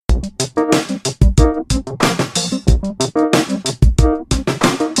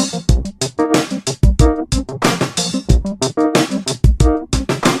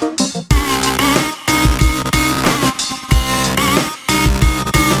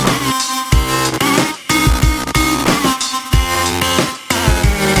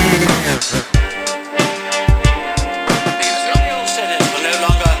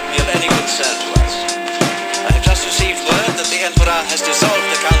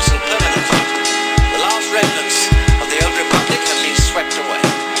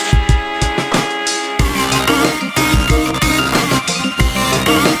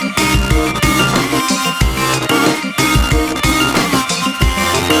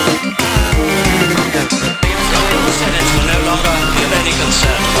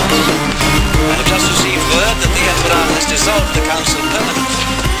dissolved the council permanently.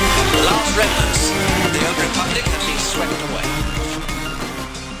 The last remnants of the old republic have been swept away.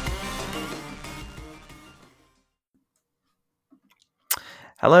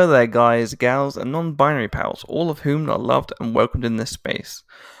 Hello there, guys, gals, and non-binary pals, all of whom are loved and welcomed in this space.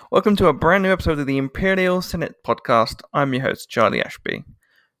 Welcome to a brand new episode of the Imperial Senate podcast. I'm your host, Charlie Ashby.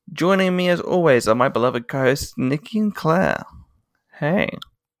 Joining me, as always, are my beloved co-hosts, Nikki and Claire. Hey.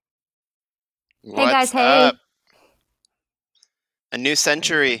 Hey guys, hey. Up? A new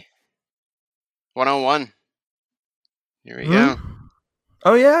century. 101. Here we go.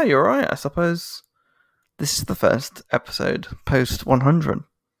 Oh yeah, you're right. I suppose this is the first episode post 100.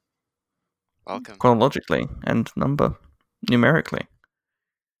 Welcome. Chronologically and numerically.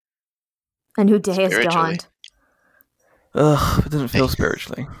 A new day has dawned. Ugh, it doesn't feel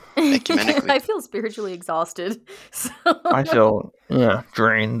spiritually. Ecumenically. I feel spiritually exhausted. So. I feel,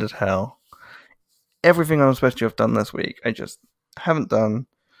 drained as hell. Everything I'm supposed to have done this week, I just haven't done.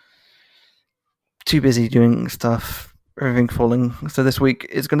 Too busy doing stuff, everything falling. So this week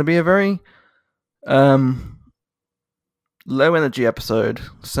is going to be a very low energy episode.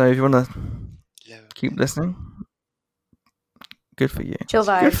 So if you want to keep listening, good for you. Chill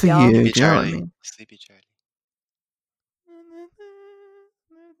vibes, good for y'all. you. Sleepy Charlie. Sleepy Charlie.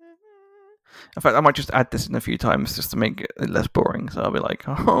 In fact, I might just add this in a few times just to make it less boring. So I'll be like,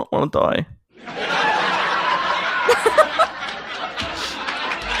 I want to die.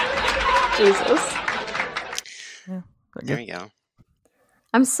 Jesus. Yeah, there we go.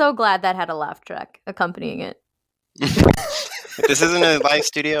 I'm so glad that had a laugh track accompanying it. This isn't a live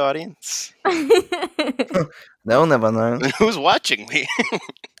studio audience. They'll never know. Who's watching me?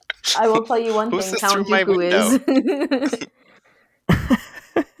 I will tell you one thing. Count Dooku is.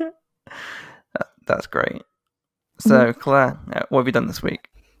 That's great. So, Claire, what have you done this week?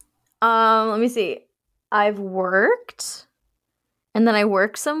 Let me see. I've worked, and then I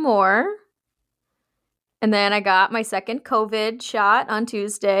worked some more, and then I got my second COVID shot on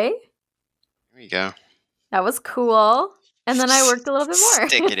Tuesday. There you go. That was cool. And then I worked a little bit more.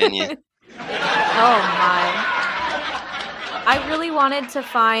 Stick it in you. Oh my. I really wanted to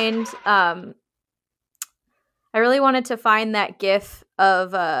find that gif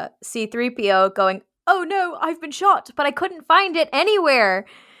of C-3PO going, "Oh no, I've been shot," but I couldn't find it anywhere.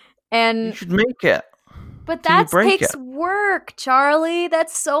 And you should make it. But that takes work, Charlie.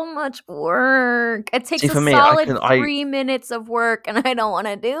 That's so much work. It takes solid 3 minutes of work, and I don't want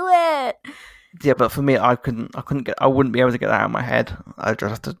to do it. Yeah, but for me, I wouldn't be able to get that out of my head. I just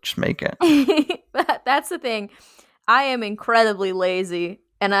have to just make it. That's the thing. I am incredibly lazy,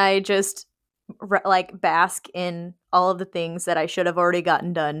 and I just bask in all of the things that I should have already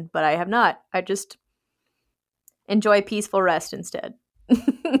gotten done, but I have not. I just enjoy peaceful rest instead.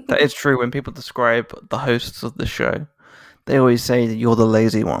 That is true. When people describe the hosts of the show, they always say that you're the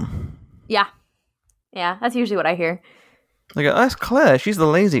lazy one. Yeah, that's usually what I hear. They go, "Oh, that's Claire. She's the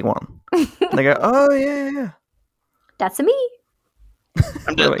lazy one." They go, "Oh yeah. That's me."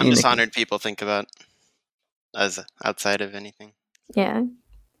 I'm just honored people think about as outside of anything. Yeah.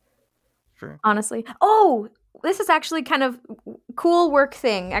 True. Honestly. Oh, this is actually kind of cool work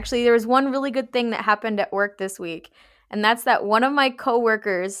thing. Actually, there was one really good thing that happened at work this week. And that's that one of my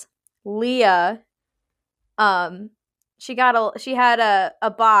coworkers, Leah, she had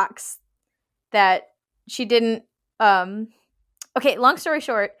a box that she didn't okay, long story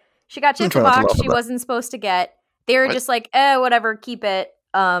short, she got shipped a box she wasn't supposed to get. They were just like, whatever, keep it.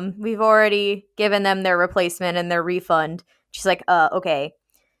 We've already given them their replacement and their refund. She's like, okay.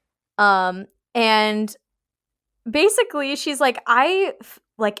 And basically she's like, I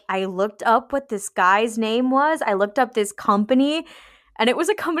looked up what this guy's name was. I looked up this company, and it was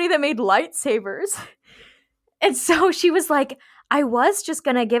a company that made lightsabers. And so she was like, I was just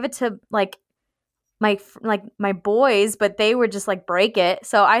gonna give it to my boys, but they would just break it.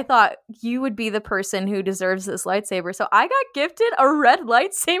 So I thought you would be the person who deserves this lightsaber. So I got gifted a red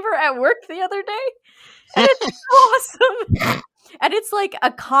lightsaber at work the other day, and it's awesome. And it's like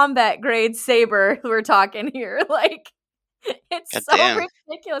a combat grade saber we're talking here. It's so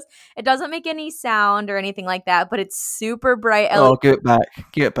ridiculous. It doesn't make any sound or anything like that, but it's super bright. Oh, give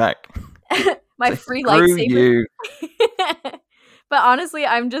it back. My free lightsaber. But honestly,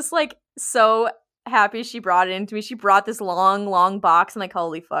 I'm just so happy she brought it into me. She brought this long box, and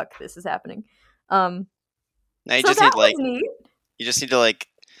holy fuck, this is happening. Now you just need to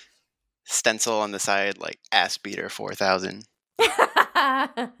stencil on the side ass beater 4000.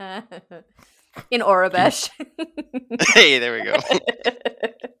 In Aurebesh. Hey, there we go.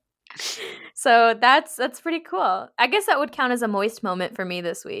 So that's pretty cool. I guess that would count as a moist moment for me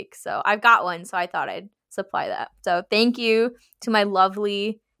this week. So I've got one, so I thought I'd supply that. So thank you to my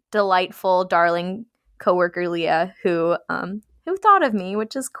lovely, delightful, darling coworker Leah, who thought of me,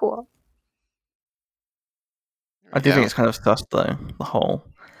 which is cool. I do think it's kind of sus though. The whole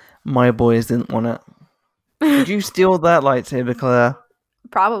my boys didn't want it. Did you steal that lightsaber, Claire?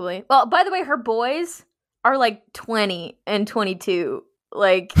 Probably. Well, by the way, her boys are like 20 and 22.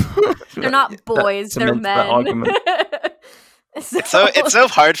 Like they're not boys, they're men. It's so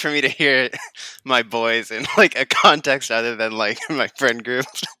hard for me to hear my boys in like a context other than like my friend group.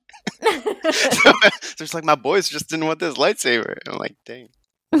 So it's like my boys just didn't want this lightsaber. I'm like, dang.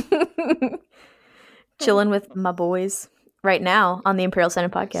 Chilling with my boys right now on the Imperial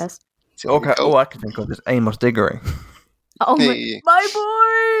Senate podcast. Okay, all I can think of is Amos Diggory. Oh my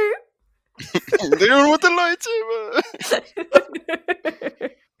boy! They don't want the lightsaber.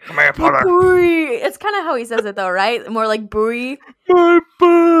 Come here, Potter. It's kind of how he says it though, right? More like booey. My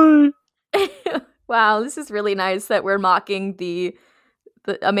boy. Wow, this is really nice that we're mocking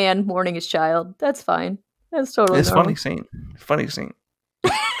a man mourning his child. That's fine. That's totally It's normal. funny scene.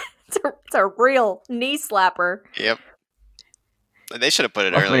 It's a real knee slapper. Yep. They should have put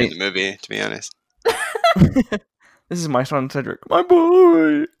it earlier in the movie, to be honest. This is my son Cedric. My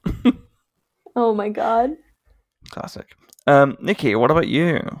boy. Oh my god. Classic. Nikki, what about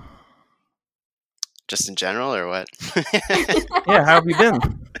you? Just in general, or what? Yeah, how have you been?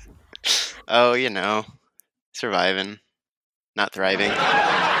 Oh, surviving, not thriving.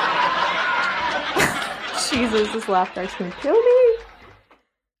 Jesus, this laugh starts to kill me.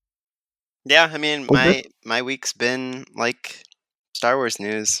 Yeah, I mean, my week's been like Star Wars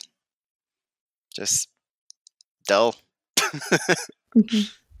news. Just dull. Mm-hmm.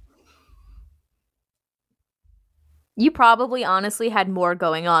 You probably honestly had more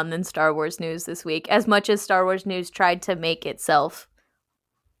going on than Star Wars news this week, as much as Star Wars news tried to make itself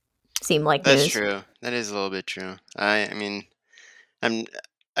seem like That's news. true. That is a little bit true. I mean, I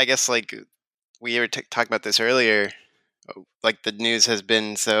guess like we were talking about this earlier. Like the news has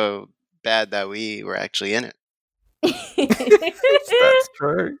been so bad that we were actually in it. That's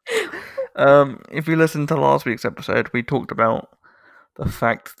true. If you listened to last week's episode, we talked about the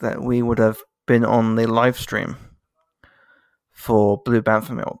fact that we would have been on the live stream for Blue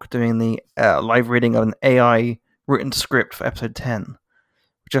Bantha Milk, doing the live reading of an AI written script for episode 10,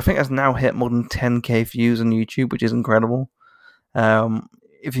 which I think has now hit more than 10k views on YouTube, which is incredible.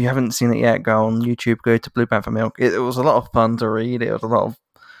 If you haven't seen it yet, go on YouTube, go to Blue Bantha Milk. It was a lot of fun to read. It was a lot of,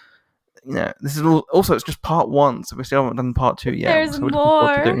 this is also, it's just part 1, so we still haven't done part 2 yet. There's so we're more. looking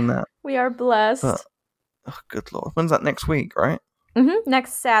forward to doing that. We are blessed. But, oh, good lord. When's that, next week, right?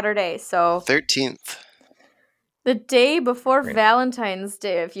 Next Saturday, so 13th. the day before Great. Valentine's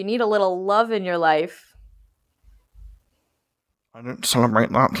Day, if you need a little love in your life. I don't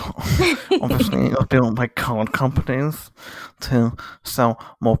celebrate that. Obviously, I build my card companies to sell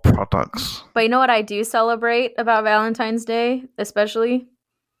more products. But you know what I do celebrate about Valentine's Day, especially?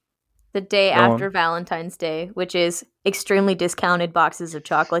 The day after Valentine's Day, which is extremely discounted boxes of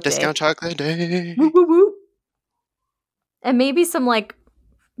chocolate Discount chocolate day. Woo, woo, woo. And maybe a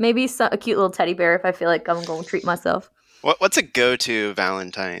cute little teddy bear if I feel like I'm going to treat myself. What's a go-to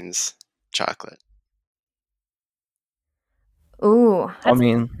Valentine's chocolate? Ooh. I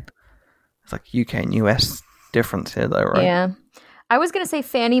mean, it's like UK and US difference here, though, right? Yeah. I was going to say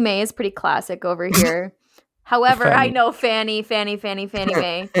Fannie Mae is pretty classic over here. However, I know Fannie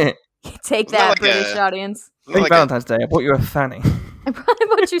Mae. Take that, like British audience. I think Valentine's Day, I bought you a fanny. I probably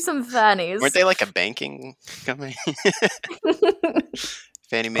bought you some fannies. Weren't they like a banking company?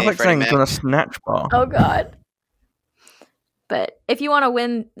 Fannie Mae, I like Freddie saying Mac. it's on a snatch bar. Oh, God. But if you want to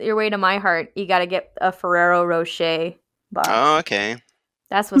win your way to my heart, you got to get a Ferrero Rocher box. Oh, okay.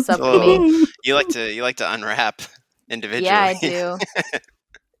 That's what's up So, with me. You like to unwrap individually. Yeah, I do.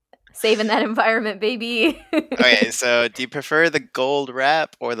 Saving that environment, baby. Okay, so do you prefer the gold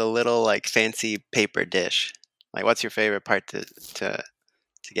wrap or the little like fancy paper dish? Like, what's your favorite part to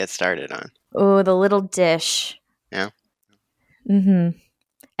get started on? Oh, the little dish. Yeah. Mm-hmm.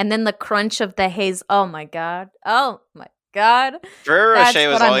 And then the crunch of the haze. Oh my god. Oh my god. Ferrero That's Rocher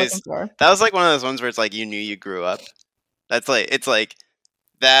was what I'm always looking for. that was like one of those ones where it's like you knew you grew up. It's like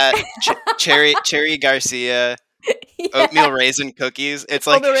that cherry Garcia oatmeal raisin cookies. It's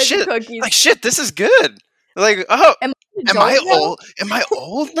like Oatmeal raisin shit. cookies. Like shit. This is good. Like am I adult now? old? Am I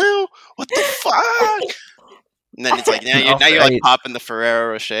old now? What the fuck? And then it's like now you're After like 8. popping the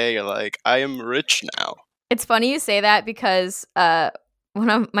Ferrero Rocher. You're like, I am rich now. It's funny you say that because one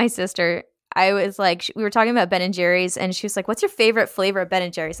of my sister, I was like, we were talking about Ben and Jerry's, and she was like, "What's your favorite flavor of Ben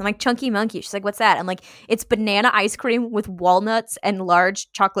and Jerry's?" I'm like, "Chunky Monkey." She's like, "What's that?" I'm like, "It's banana ice cream with walnuts and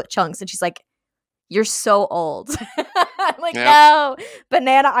large chocolate chunks." And she's like, you're so old. I'm like, Yep. no,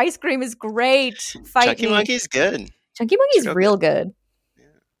 banana ice cream is great. Fight Chunky me. Monkey's good. Chunky Monkey's Real real good. Yeah.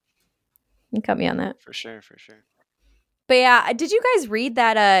 You cut me on that. For sure. But yeah, did you guys read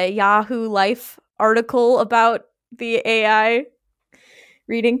that Yahoo Life article about the AI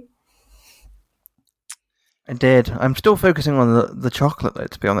reading? I did. I'm still focusing on the chocolate, though,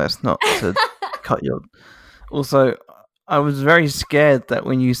 to be honest, not to cut your... Also, I was very scared that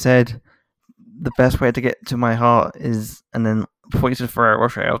when you said the best way to get to my heart is... And then before you said Ferrero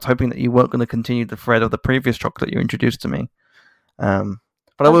Rocher, I was hoping that you weren't going to continue the thread of the previous chocolate you introduced to me. But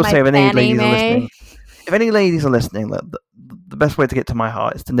I will say, if any ladies are listening, the best way to get to my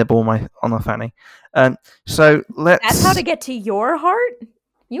heart is to nibble on a fanny. So let's... That's how to get to your heart?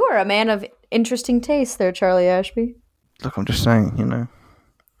 You are a man of interesting taste there, Charlie Ashby. Look, I'm just saying, I'm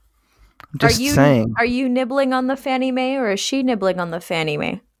just saying. Are you nibbling on the Fannie Mae, or is she nibbling on the Fannie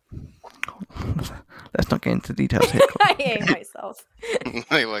Mae? Let's not get into details here. I hate myself.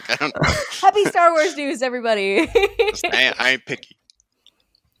 Wait, look, I don't know. Happy Star Wars news, everybody. I ain't picky.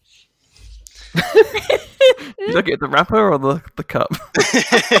 You look at the wrapper or the cup?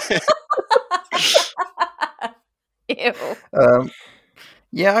 Ew.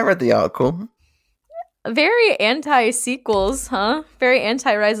 Yeah, I read the article. Very anti-sequels, huh? Very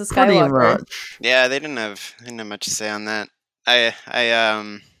anti-Rise of Pretty Skywalker. much. Yeah, they didn't have much to say on that. I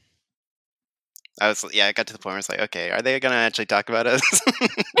got to the point where it's like, okay, are they gonna actually talk about us?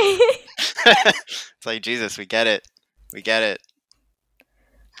 It's like, Jesus, we get it.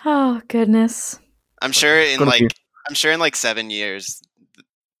 Oh goodness. I'm sure in Gonna be- 7 years,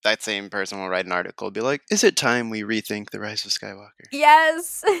 that same person will write an article and be like, is it time we rethink the Rise of Skywalker?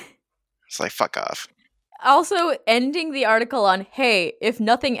 Yes. It's like, fuck off. Also, ending the article on, hey, if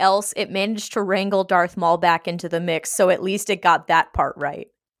nothing else, it managed to wrangle Darth Maul back into the mix, so at least it got that part right.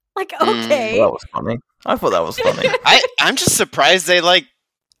 Like, okay. Well, that was funny. I thought that was funny. I'm just surprised they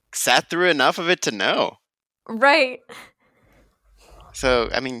sat through enough of it to know. Right. So,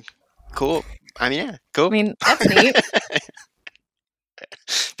 I mean, cool. I mean, yeah, cool. I mean, that's neat.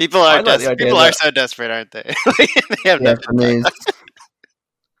 People are I like the idea people are that- so desperate, aren't they? They have Yeah, nothing for me.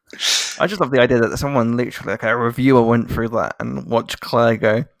 I just love the idea that someone literally, like a reviewer, went through that and watched Claire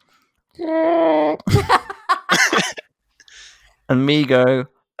go, and me go,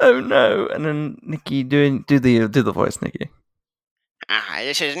 oh no, and then Nikki do the voice, Nikki.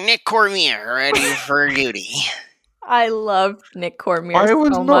 This is Nick Cormier, ready for duty. I loved Nick Cormier I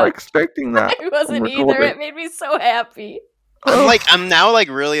was so not much. expecting that. I wasn't on either. recording. It made me so happy. I'm now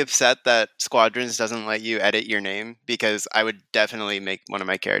really upset that Squadrons doesn't let you edit your name, because I would definitely make one of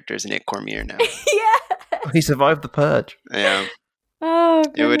my characters Nick Cormier now. Yeah. He survived the purge. Yeah, Oh,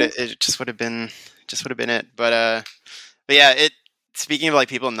 it just would have been it. But yeah, speaking of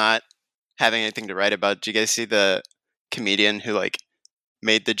people not having anything to write about, did you guys see the comedian who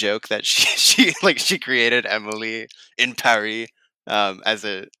made the joke that she created Emily in Paris as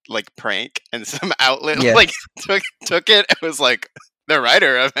a prank, and some outlet Yes. took it and was like, the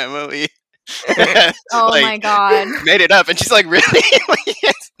writer of Emily Oh my god. made it up, and she's like, really?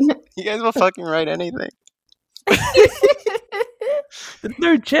 You guys will fucking write anything. There's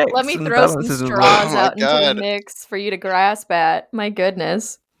no checks. Let me and throw some balances as straws well. Oh my out into God. the mix for you to grasp at. My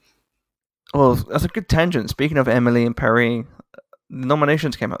goodness. Well, that's a good tangent. Speaking of Emily and Paris, the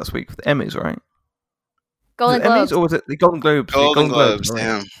nominations came out this week for the Emmys, right? Golden Was it Emmys Globes. or was it the Golden Globes? Golden Globes, right?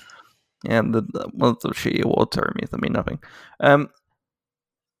 yeah. Yeah, one of the shitty award ceremonies that mean nothing.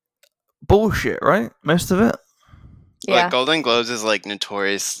 Bullshit, right? Most of it. Yeah. Golden Globes is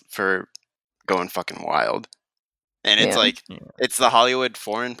notorious for going fucking wild, and it's Yeah. it's the Hollywood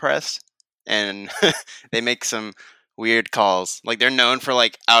foreign press, and they make some weird calls. They're known for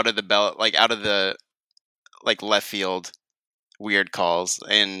out of the belt, out of the left field weird calls,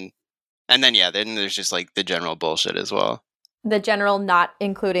 and then then there's just the general bullshit as well. The general not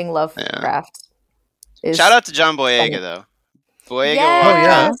including Lovecraft. Is Shout out to John Boyega though. Boyega Yes! Oh,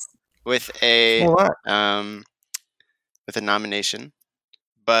 yeah. with a All right. with a nomination,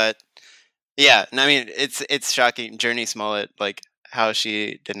 but yeah, I mean it's shocking. Journey Smollett, how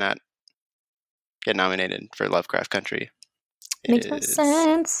she did not get nominated for Lovecraft Country. Makes no is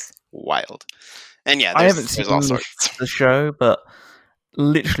sense. Wild. And yeah, I haven't there's seen all sorts. the show, but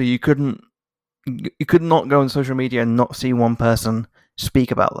literally you could not go on social media and not see one person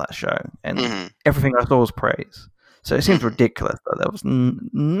speak about that show, and Mhm. everything I saw was praise. So it seems ridiculous that there was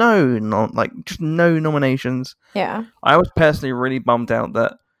no nominations. Yeah. I was personally really bummed out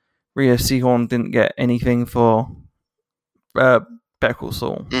that Rhea Seehorn didn't get anything for Better Call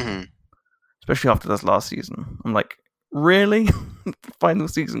Saul, Mhm. especially after this last season. I'm like, really? Final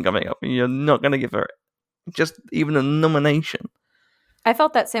season coming up, and you're not going to give her just even a nomination. I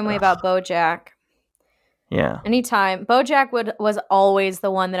felt that same way about BoJack. Yeah. Anytime BoJack was always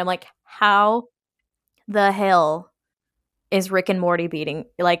the one that I'm like, how the hell is Rick and Morty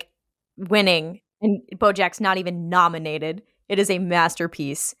winning, and BoJack's not even nominated? It is a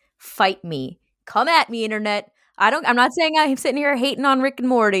masterpiece. Fight me, come at me, internet. I'm not saying I'm sitting here hating on Rick and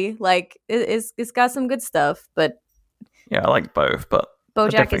Morty. Like, it's got some good stuff, but yeah, I like both. But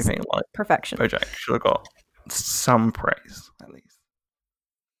BoJack is like perfection. BoJack should have got some praise at least.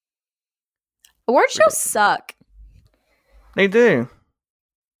 Award shows suck. They do.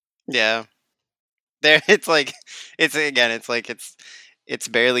 Yeah. It's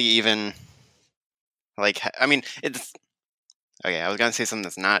barely even like, I mean, it's okay. I was gonna say something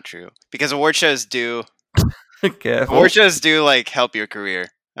that's not true, because award shows do like help your career.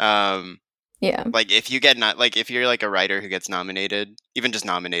 Yeah. Like if you're like a writer who gets nominated, even just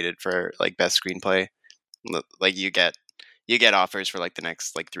nominated for like best screenplay, like you get offers for like the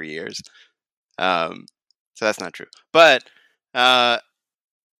next like 3 years. So that's not true, but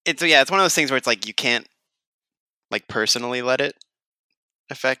it's one of those things where it's like you can't like personally let it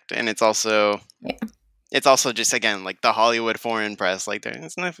affect, and it's also just, again, like the Hollywood foreign press, like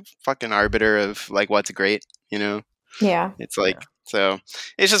it's not a fucking arbiter of like what's great, you know? Yeah. It's like, so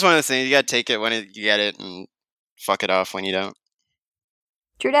it's just one of those things. You gotta take it when you get it, and fuck it off when you don't.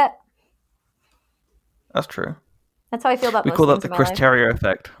 True that. That's true. That's how I feel about. We call that the Chris Terrio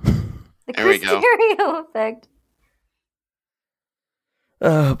effect. The Chris Terrio effect.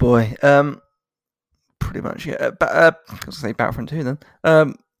 Oh boy. Pretty much, yeah. I was gonna say Battlefront 2 then.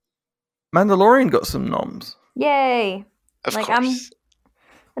 Mandalorian got some noms. Yay! Of course.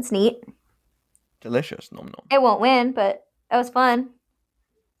 That's neat. Delicious nom. It won't win, but that was fun.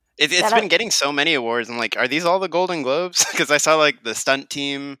 It's been getting so many awards. I'm like, are these all the Golden Globes? Because I saw like the stunt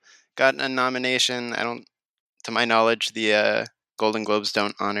team got a nomination. To my knowledge, the Golden Globes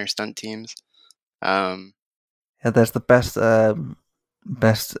don't honor stunt teams. Yeah, there's the best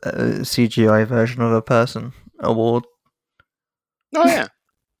CGI version of a person award. Oh yeah,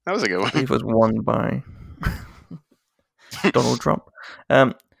 that was a good one. I believe it was won by Donald Trump.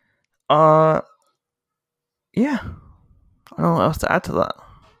 Yeah, I don't know what else to add to that.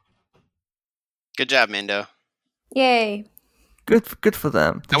 Good job, Mando. Yay! Good for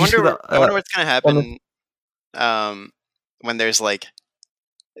them. I wonder what's gonna happen when there's like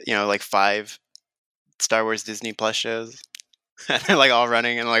 5 Star Wars Disney Plus shows. And they're like all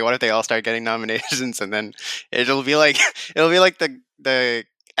running, and like, what if they all start getting nominations, and then it'll be like the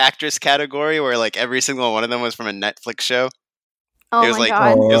actress category where like every single one of them was from a Netflix show. Oh, it was my like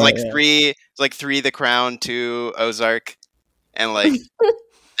God. it was like 3 The Crown, 2 Ozark, and like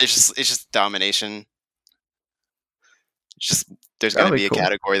it's just domination. It's just there's gonna be a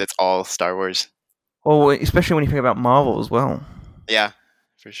category that's all Star Wars. Well, especially when you think about Marvel as well. Yeah,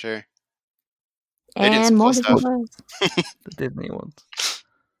 for sure. And more stuff. The Disney ones.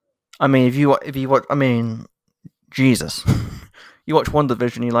 I mean, if you watch, I mean, Jesus, you watch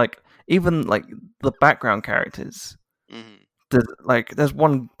WandaVision, you like even like the background characters. Mm-hmm. There's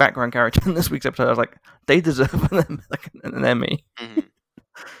one background character in this week's episode. I was like, they deserve an Emmy. Mm-hmm.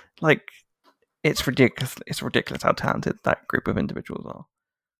 Like, it's ridiculous. It's ridiculous how talented that group of individuals are.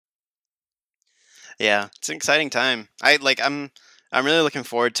 Yeah, it's an exciting time. I'm really looking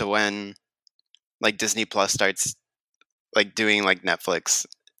forward to when like Disney Plus starts like doing like Netflix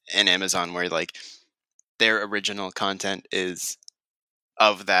and Amazon, where like their original content is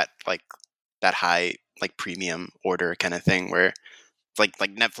of that like that high like premium order kind of thing, where like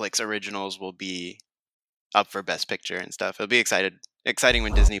Netflix originals will be up for Best Picture and stuff. It'll be exciting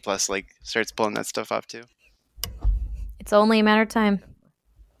when Disney Plus like starts pulling that stuff off too. It's only a matter of time.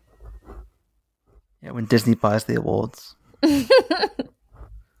 Yeah, when Disney buys the awards.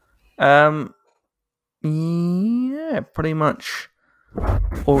 Yeah, pretty much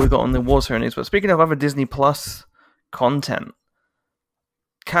all we got on the awards ceremonies. But speaking of other Disney Plus content,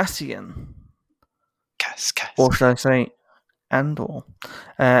 Cassian, or should I say Andor,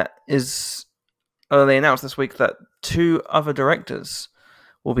 is... they announced this week that 2 other directors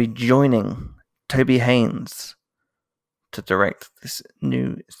will be joining Toby Haynes to direct this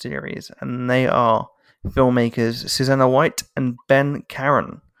new series, and they are filmmakers Susanna White and Ben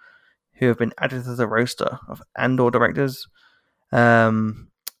Caron, who have been added to the roster of Andor directors.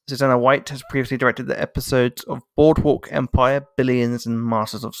 Susanna White has previously directed the episodes of Boardwalk Empire, Billions, and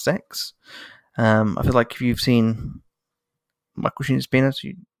Masters of Sex. I feel like if you've seen Michael Sheen's penis,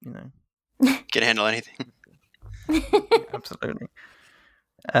 you know. Can handle anything. Absolutely.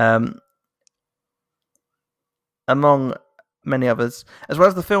 among many others, as well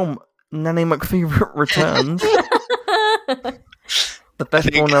as the film Nanny McPhee Returns. The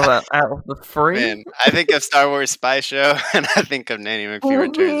best one out of the three. Man, I think of Star Wars Spy Show, and I think of Nanny McPhee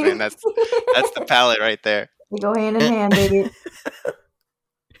Returns. Man, that's the palette right there. We go hand in hand, baby.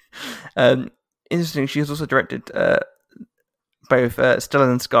 Interesting. She has also directed both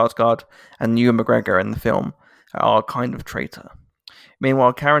Stellan Skarsgård and Ewan McGregor in the film Our Kind of Traitor.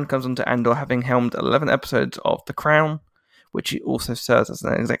 Meanwhile, Karen comes onto Andor having helmed 11 episodes of The Crown, which she also serves as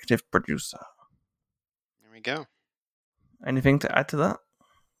an executive producer. There we go. Anything to add to that?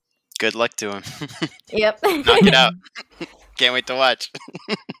 Good luck to him. Yep. Knock it out. Can't wait to watch.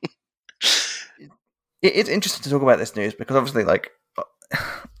 It's interesting to talk about this news because obviously,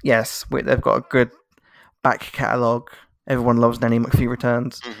 yes, they've got a good back catalogue. Everyone loves Nanny McPhee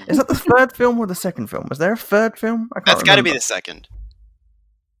Returns. Mm-hmm. Is that the third film or the second film? Was there a third film? That's got to be the second.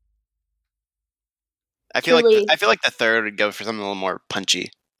 I feel like the third would go for something a little more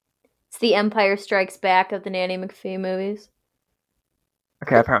punchy. It's the Empire Strikes Back of the Nanny McPhee movies.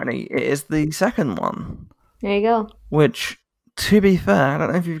 Okay, apparently it is the second one. There you go. Which, to be fair, I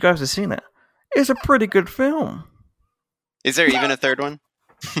don't know if you guys have seen it. It's a pretty good film. Is there even a third one?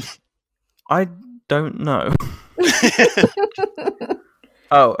 I don't know.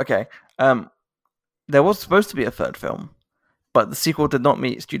 Oh, okay. There was supposed to be a third film, but the sequel did not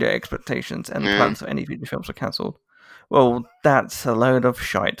meet studio expectations, and the plans for any future films were cancelled. Well, that's a load of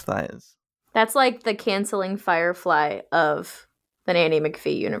shite, that is. That's like the cancelling Firefly of the Nanny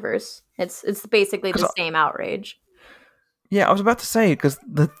McPhee universe. It's basically the same outrage. Yeah, I was about to say, because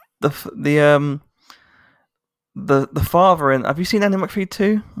the father in... Have you seen Nanny McPhee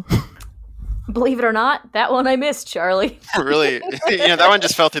 2? Believe it or not, that one I missed, Charlie. Really? That one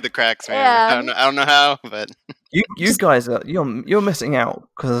just fell through the cracks, man. Yeah. I don't know how, but... You guys are... You're missing out,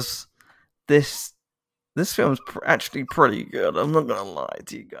 because this film's actually pretty good. I'm not gonna lie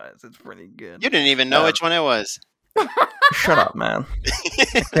to you guys. It's pretty good. You didn't even know which one it was. Shut up, man.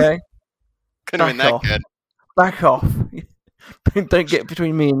 Okay? Couldn't have been that good. Back off. Don't get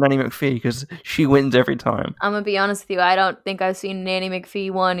between me and Nanny McPhee, because she wins every time. I'm gonna be honest with you. I don't think I've seen Nanny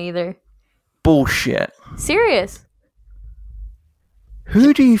McPhee 1 either. Bullshit. Serious.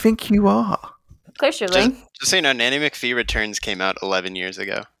 Who do you think you are? Clearly. Just so you know, Nanny McPhee Returns came out 11 years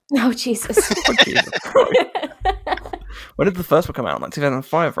ago. Oh, Jesus. Oh, Jesus. When did the first one come out?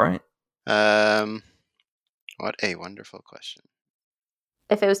 2005, right? What a wonderful question.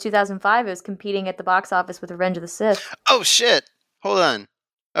 If it was 2005, it was competing at the box office with Revenge of the Sith. Oh, shit. Hold on.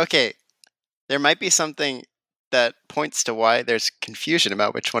 Okay. There might be something that points to why there's confusion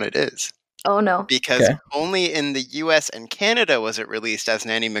about which one it is. Oh, no. Because only in the US and Canada was it released as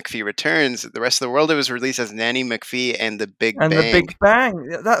Nanny McPhee Returns. The rest of the world, it was released as Nanny McPhee and the Big Bang. And the Big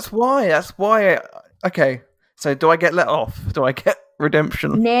Bang. That's why. Okay. So do I get let off? Do I get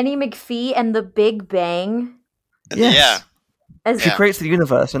redemption? Nanny McPhee and the Big Bang? Yes. Yeah. She creates the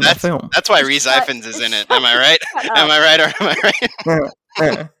universe in that film. That's why Rhys Ifans is in it. Am I right? Am I right or am I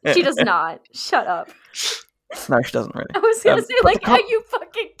right? She does not. Shut up. No, she doesn't really. I was going to say, are you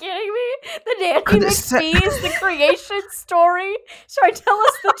fucking kidding me? The Nanny McPhee is the creation story. Try to tell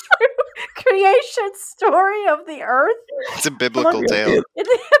us the true creation story of the Earth. It's a biblical tale.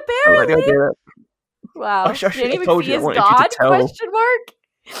 Apparently. Wow. Nanny McPhee is God? Question mark.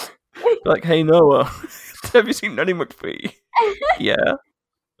 Like, hey Noah, have you seen Nanny McPhee? Yeah.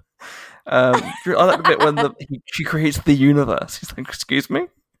 I like the bit when she creates the universe. He's like, excuse me?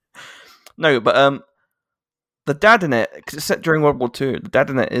 No, but the dad in it, because it's set during World War II, the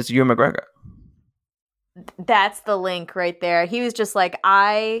dad in it is Ewan McGregor. That's the link right there. He was just like,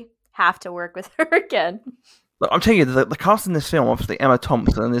 I have to work with her again. Look, I'm telling you, the cast in this film, obviously Emma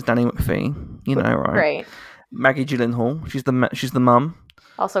Thompson is Nanny McPhee, you know, right? Great. Maggie Gyllenhaal, she's the mum.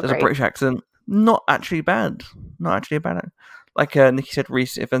 Also There's great. a British accent. Not actually bad. Not actually a bad act. Like Nikki said,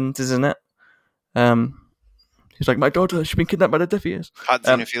 Rhys Ifans is in it. He's like, my daughter, she's been kidnapped by the Death Eaters. Hot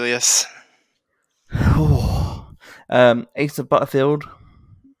Xenophilius. Asa Butterfield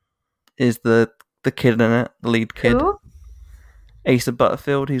is the kid in it, the lead kid. Who? Asa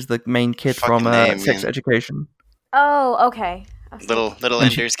Butterfield, he's the main kid from Sex Education. Oh, okay. Little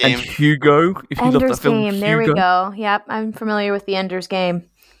Ender's Game. And Hugo, if you love that film, Game. Hugo. There we go. Yep, I'm familiar with the Ender's Game.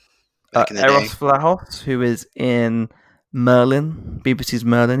 Eros Vlahos, who is in Merlin, BBC's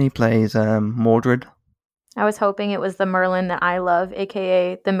Merlin. He plays Mordred. I was hoping it was the Merlin that I love,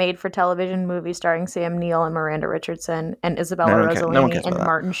 aka the made-for-television movie starring Sam Neill and Miranda Richardson and Isabella Rossellini and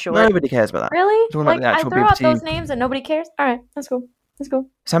Martin Short. Nobody cares about that. Really? Like, I throw out those names and nobody cares? All right, that's cool. That's cool.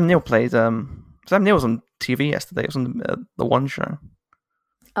 Sam Neill plays... Sam Neill was on TV yesterday. It was on the One Show.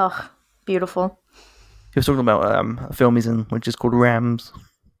 Oh, beautiful. He was talking about a film he's in, which is called Rams,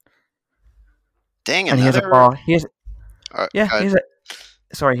 Dang, and he has a another. bar. He has Go ahead.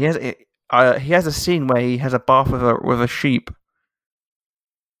 he has a scene where he has a bath with a sheep.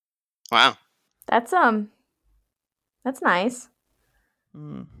 Wow. That's nice.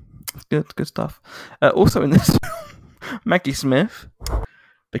 Good stuff. Also in this, Maggie Smith,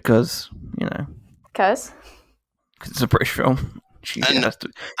 because Cause it's a British film. And Has to,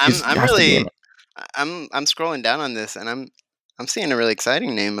 I'm has to be in it. I'm scrolling down on this, and I'm seeing a really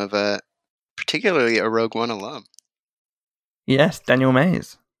exciting name of particularly a Rogue One alum. Yes, Daniel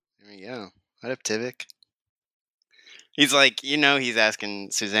Mays. There we go. What up, Tivik? He's like, he's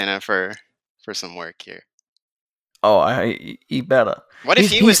asking Susanna for some work here. Oh, he better. What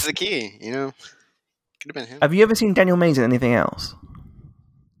if he was the key? Could have been him. Have you ever seen Daniel Mays in anything else?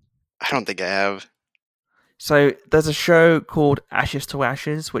 I don't think I have. So there's a show called Ashes to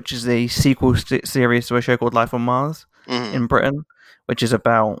Ashes, which is a sequel series to a show called Life on Mars in Britain, which is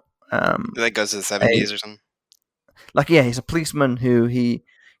about that goes to the 70s or something. He's a policeman who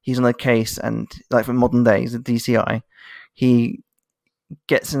he's on a case, and like from modern days, a DCI, he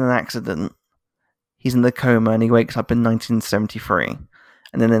gets in an accident. He's in the coma, and he wakes up in 1973.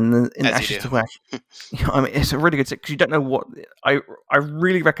 And then in Ashes to Ashes, I mean, it's a really good because you don't know what. I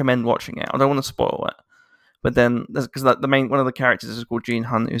really recommend watching it. I don't want to spoil it. But then, because one of the characters is called Gene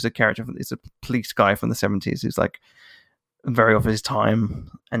Hunt, who's a character he's a police guy from the 70s, who's like very of his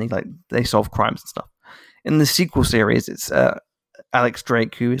time, and they solve crimes and stuff. In the sequel series, it's Alex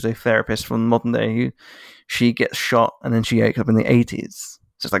Drake, who is a therapist from modern day, who she gets shot, and then she wakes up in the 80s.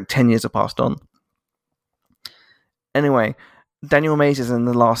 So it's like 10 years have passed on. Anyway, Daniel Mays is in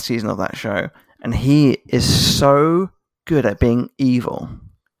the last season of that show, and he is so good at being evil.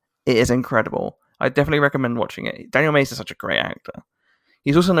 It is incredible. I definitely recommend watching it. Daniel Mays is such a great actor.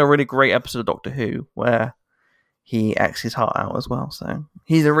 He's also in a really great episode of Doctor Who where he acts his heart out as well. So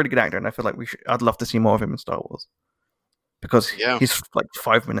he's a really good actor, and I feel like I'd love to see more of him in Star Wars because he's like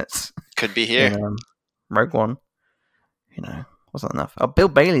 5 minutes. Could be here. In, Rogue One. Wasn't enough. Oh, Bill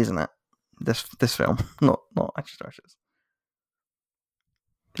Bailey's in it. This film, not Ashes to Ashes.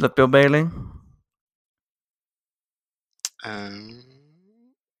 Is that Bill Bailey? I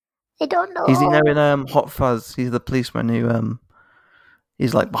don't know. He's in Hot Fuzz. He's the policeman who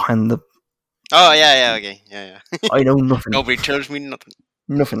he's like behind the. Oh yeah, okay, yeah. I know nothing. Nobody tells me nothing.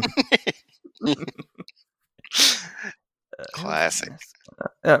 Nothing. Classic.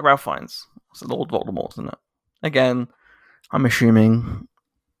 Ralph Fiennes. It's Lord Voldemort, isn't it? Again, I'm assuming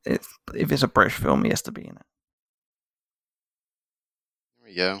if it's a British film, he has to be in it. There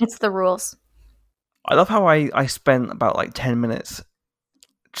we go. It's the rules. I love how I spent about like 10 minutes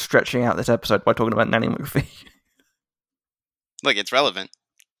stretching out this episode by talking about Nanny McPhee. Look, it's relevant.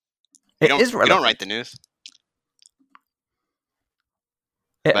 It is relevant. We don't write the news.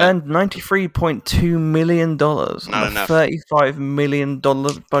 It earned $93.2 million on a $35 million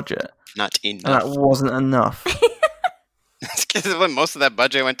budget. Not enough. And that wasn't enough. Most of that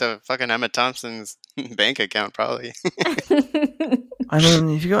budget went to fucking Emma Thompson's bank account, probably. I mean,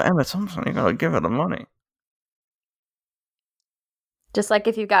 if you got Emma Thompson, you gotta give her the money. Just like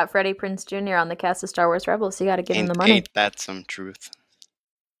if you got Freddie Prinze Jr. on the cast of Star Wars Rebels, you gotta give him the money. Ain't that some truth?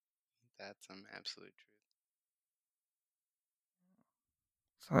 That's some absolute truth.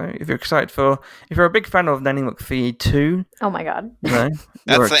 So, if you're a big fan of Nanny McPhee 2, oh my god, that's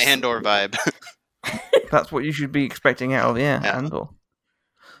the Andor vibe. That's what you should be expecting out of Andor.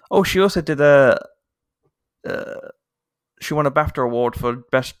 Oh, she also did she won a BAFTA award for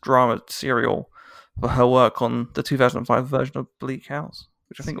Best Drama Serial for her work on the 2005 version of Bleak House,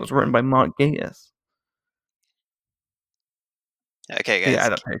 which I think was written by Mark Gatiss. Okay, guys. The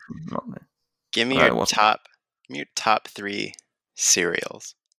adaptation, not the. Give me your top 3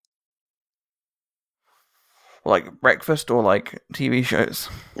 cereals. Like breakfast or like TV shows?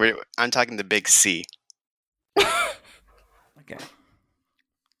 I'm talking the big C. Okay.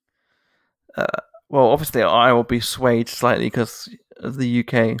 Well, obviously, I will be swayed slightly because of the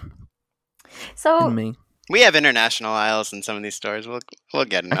UK. So in me. We have international aisles in some of these stores. We'll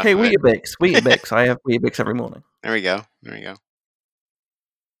get enough. Okay, Weetabix. I have Weetabix every morning. There we go.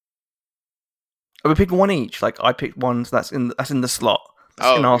 Are we picking one each? Like I picked one, so that's in the slot.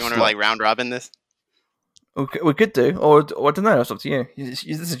 That's you want to like round robin this? Okay, we could do, or I don't know. It's up to you. This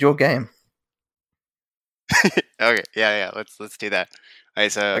is your game. Okay, yeah. Let's do that. All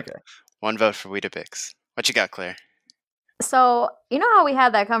right, so one vote for Weetabix. What you got, Claire? So you know how we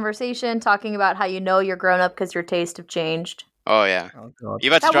had that conversation talking about how you're grown up because your tastes have changed. Oh yeah. Oh god.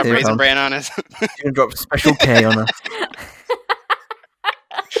 You about to drop Raisin Bran on us? You're gonna drop Special K on us.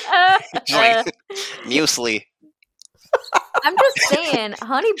 Like, muesli. I'm just saying,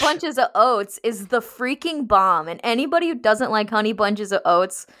 Honey Bunches of Oats is the freaking bomb. And anybody who doesn't like Honey Bunches of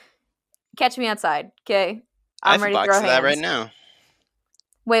Oats, catch me outside, okay? I I'm have ready a to box throw of that hands. right now.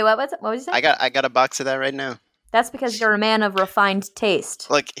 Wait, what was you saying? I got a box of that right now. That's because you're a man of refined taste.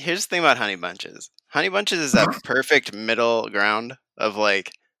 Like, here's the thing about Honey Bunches. Honey Bunches is that perfect middle ground of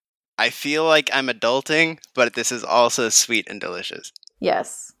like, I feel like I'm adulting, but this is also sweet and delicious.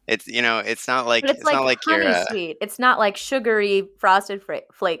 Yes. It's it's not like But it's like not like honey you're sweet. It's not like sugary frosted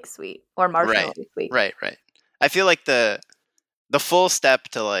flake sweet or marshmallow sweet. right. I feel like the full step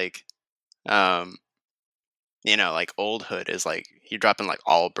to like, like Old Hood is like you're dropping like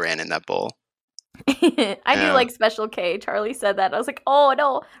all bran in that bowl. I do Yeah. like Special K. Charlie said that. I was like, oh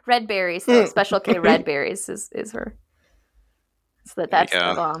no, red berries. So Special K red berries is her. So that's the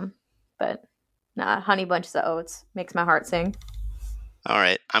go. bomb. But nah, Honey Bunches of Oats makes my heart sing. All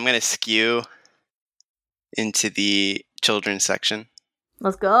right, I'm gonna skew into the children's section.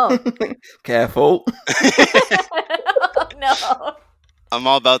 Let's go. Careful. Oh, no. I'm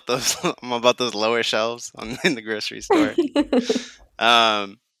all about those. I'm all about those lower shelves in the grocery store.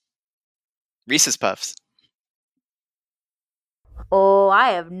 Reese's Puffs. Oh,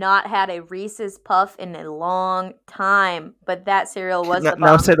 I have not had a Reese's Puff in a long time, but that cereal was the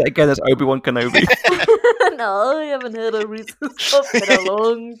Now bomb. say that again as Obi-Wan Kenobi. No, I haven't had a Reese's Puff in a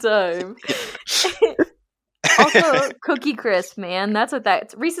long time. Also, Cookie Crisp, man. That's what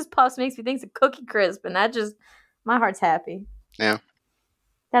that Reese's Puffs makes me think of Cookie Crisp, and that just my heart's happy. Yeah.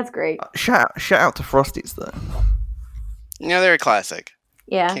 That's great. Shout out to Frosties though. They're a classic.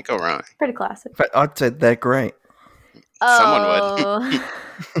 Yeah, Can't go wrong. pretty classic. In fact, I'd say they're great. Someone would.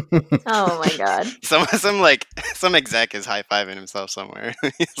 Oh my god. Some exec is high fiving himself somewhere.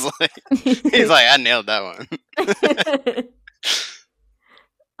 he's like, I nailed that one.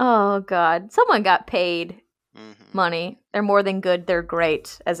 Oh god. Someone got paid Mhm. money. They're more than good, they're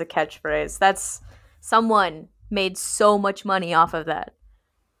great as a catchphrase. That's someone made so much money off of that.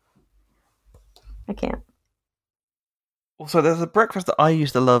 I can't. Also, there's a breakfast that I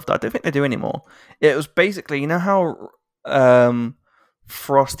used to love that I don't think they do anymore. It was basically, you know how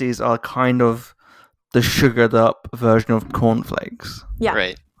Frosties are kind of the sugared up version of cornflakes? Yeah.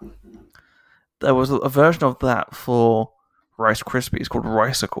 Right. There was a version of that for Rice Krispies called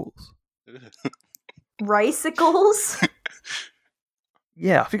Ricicles. Ricicles?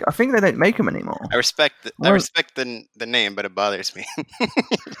 Yeah, I think they don't make them anymore. I respect the name, but it bothers me.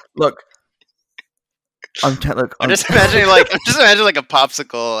 Look, I'm just imagining like a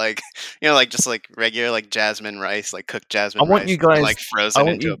popsicle, like just like regular like jasmine rice, like cooked jasmine I want rice, you guys- like frozen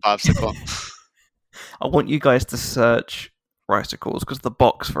into a popsicle. I want you guys to search Ricicles because the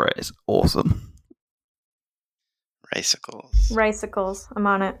box for it is awesome. Ricicles. Ricicles. I'm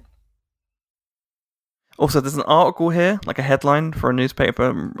on it. Also, there's an article here, like a headline for a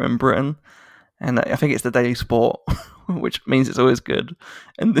newspaper in Britain, and I think it's the Daily Sport, which means it's always good.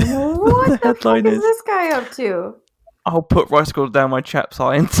 And the headline is, this guy up to? I'll put Ricicles down my chap's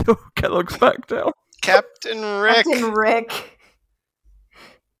eye until Kellogg's back down. Captain Rick. Captain Rick.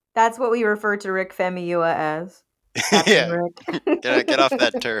 That's what we refer to Rick Famuyiwa as. Captain Yeah. Rick. Get off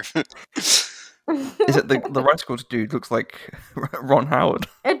that turf. Is it the Ricicles dude looks like Ron Howard?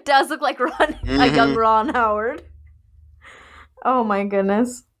 It does look like a young Ron Howard. Oh my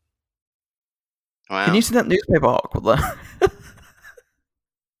goodness. Wow. Can you see that newspaper article there?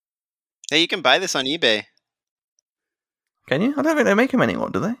 Hey, you can buy this on eBay Can you? I don't think they make them anymore,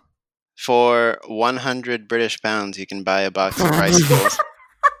 do they? for 100 British pounds. You can buy a box of Ricicles.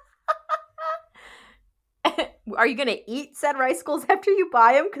 Are you gonna eat said Ricicles after you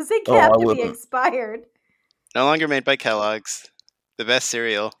buy them? Because they Oh, have I to be wouldn't. expired. No longer made by Kellogg's. The best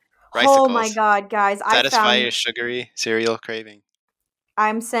cereal. Ricicles. Oh my god, guys! Satisfy your sugary cereal craving.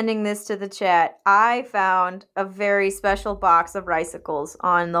 I'm sending this to the chat. I found a very special box of Ricicles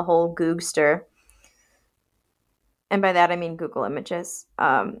on the whole Googster. And by that I mean Google Images.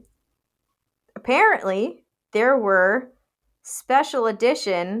 Apparently, there were special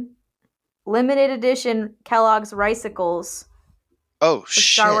edition, limited edition Kellogg's Ricicles Oh for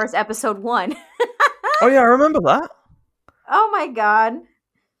shit! Star Wars Episode 1. Oh yeah, I remember that. Oh my god.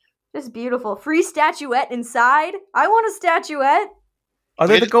 Just beautiful. Free statuette inside. I want a statuette. Are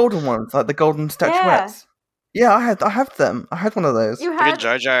they Look the at- golden ones, like the golden statuettes? Yeah, I have them. I had one of those. You Look at had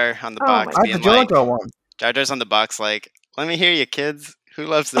Jar Jar on the Oh box my I had the being Jar like, Jar one. Jar Jar's on the box like, let me hear you kids. Who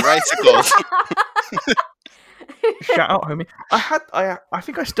loves the Ricicles? Shout out, homie. I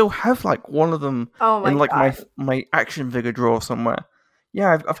think I still have like one of them Oh my in like god. my action figure drawer somewhere.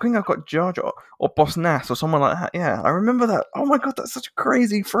 Yeah, I think I've got Jar Jar or Boss Nass or someone like that. Yeah, I remember that. Oh my god, that's such a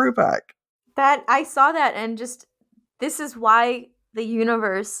crazy throwback. That I saw that, and just this is why the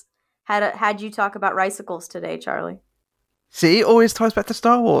universe had you talk about Ricicles today, Charlie. See, it always ties back to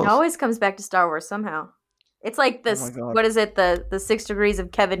Star Wars. It always comes back to Star Wars somehow. It's like this. Oh my God. What is it? The 6 degrees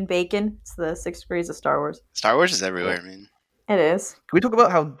of Kevin Bacon. It's the 6 degrees of Star Wars. Star Wars is everywhere, man. It is. Can we talk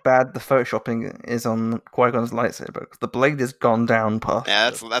about how bad the photoshopping is on Qui-Gon's lightsaber? Because the blade has gone down past. Yeah,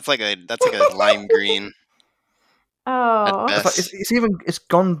 that's like a lime green. Oh. At best. It's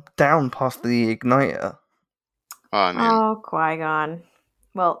gone down past the igniter. Oh man. Oh, Qui-Gon.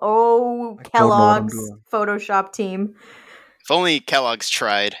 Well, My God, Kellogg's Lord. Photoshop team. If only Kellogg's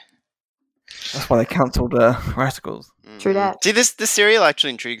tried. That's why they cancelled Rascals. True Mhm. that. See, this cereal actually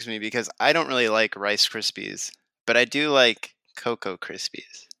intrigues me because I don't really like Rice Krispies, but I do like Cocoa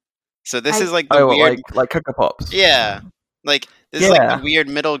Krispies. So this I- is like the Oh, weird, like Cocoa Pops. yeah, like this is like Yeah. the weird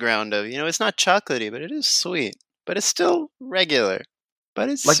middle ground of it's not chocolatey, but it is sweet, but it's still regular, but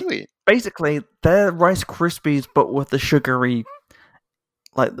it's Like- sweet. Basically, they're Rice Krispies, but with the sugary,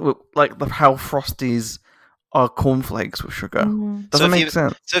 like how Frosties are cornflakes with sugar. Mhm. Doesn't if make you-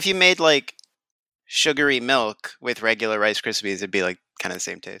 sense. So if you made like sugary milk with regular Rice Krispies, it'd be like kind of the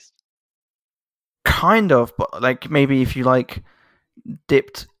same taste. Kind of, but like maybe if you like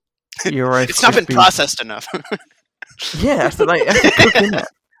dipped your Rice It's not been Krispies- processed enough. Yeah, so like it has to cook in it.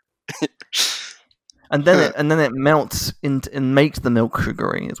 And then it melts and makes the milk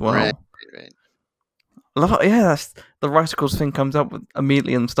sugary as well. Right. I love it. Yeah, that's the Ricicles thing comes up with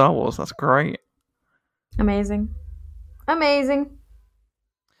immediately in Star Wars. That's great. Amazing. Amazing.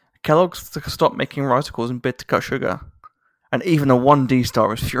 Kellogg's stopped making Ricicles and bid to cut sugar, and even a 1D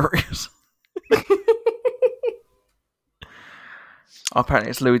star is furious. Apparently,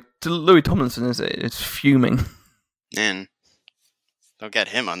 it's Louis Tomlinson. Is it? It's fuming. Man, don't get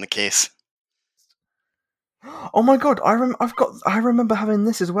him on the case. Oh my god! I remember having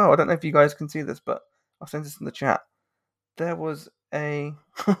this as well. I don't know if you guys can see this, but I'll send this in the chat. There was a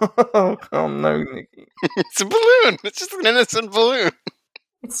oh no, Nikki. It's a balloon. It's just an innocent balloon.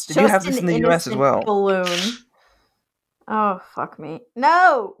 It's Did just you have this an in the US as innocent well? balloon. Oh, fuck me.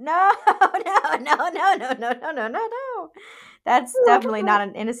 No, no, no, no, no, no, no, no, no, no. That's definitely not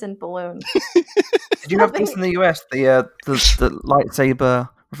an innocent balloon. Did you have this in the US? The lightsaber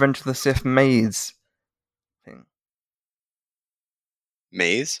Revenge of the Sith maze thing.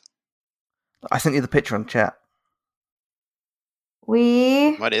 Maze? I sent you the picture on chat.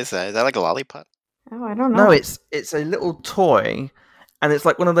 What is that? Is that like a lollipop? Oh, I don't know. No, it's a little toy, and it's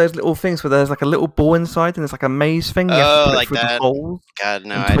like one of those little things where there's like a little ball inside, and it's like a maze thing. You have to Oh, put like it through that. the holes God,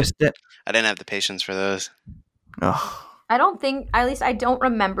 no, and twist it. I didn't have the patience for those. Ugh. I don't think, at least I don't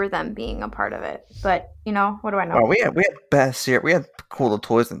remember them being a part of it. But, what do I know? Well, we had better serious. We had cooler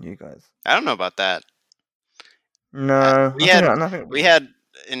toys than you guys. I don't know about that. No, we I had- think nothing. We had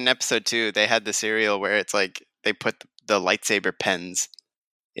in episode 2, they had the cereal where it's like they put the lightsaber pens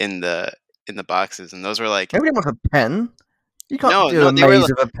in the boxes, and those were like Nobody wants a pen. You can't No, do no, a they were maze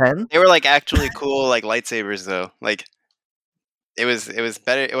like- of a pen. they were like actually cool like lightsabers though. Like it was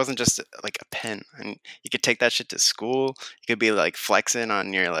better. It wasn't just like a pen, and you could take that shit to school. You could be like flexing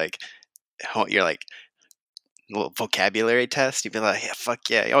on your little vocabulary test. You'd be like, yeah, fuck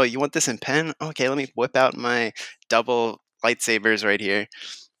yeah. Oh, you want this in pen? Okay, let me whip out my double lightsabers right here.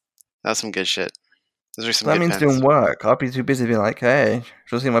 That was some good shit. Those are some That good means pens. doing work. I'd be too busy being like, hey,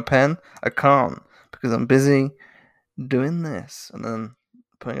 should I see my pen? I can't because I'm busy doing this, and then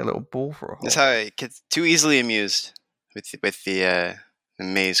putting a little ball for a hole. That's how I get too easily amused with the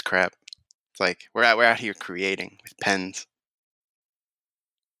maze crap. It's like we're out here creating with pens.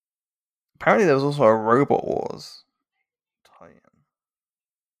 Apparently, there was also a Robot Wars tie-in,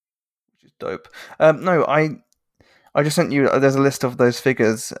 which is dope. No, I just sent you. There's a list of those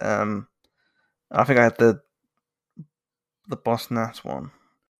figures. I think I had the Boss Nass one.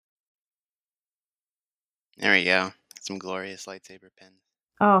 There we go. Some glorious lightsaber pens.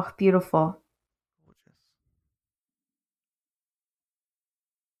 Oh, beautiful.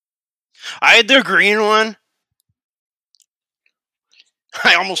 I had the green one.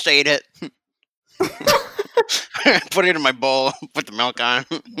 I almost ate it. Put it in my bowl. Put the milk on.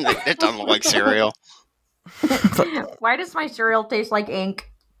 It doesn't look like cereal. Why does my cereal taste like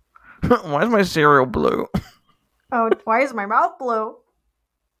ink? Why is my cereal blue? Oh, why is my mouth blue?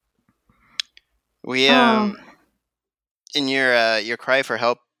 We in your cry for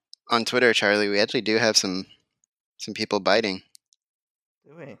help on Twitter, Charlie, we actually do have some people biting.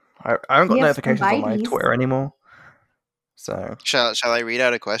 Do we? I haven't got We have notifications on my some Twitter anymore. So, Shall I read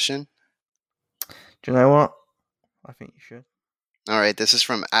out a question? do you know what? I think you should. All right, this is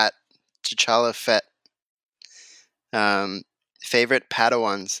from at T'Challa Fett. Favorite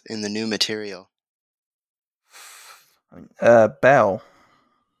Padawans in the new material? Bell.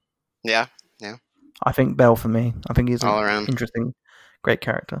 Yeah, I think Bell for me. I think he's all an around. interesting, great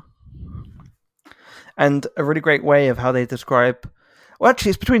character. And a really great way of how they describe... Well, actually,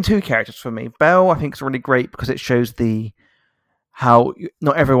 it's between two characters for me. Bell, I think, is really great because it shows how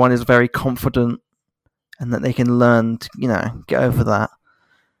not everyone is very confident and that they can learn to, get over that.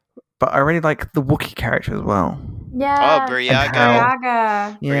 But I really like the Wookiee character as well. Yeah. Oh, Buryaga.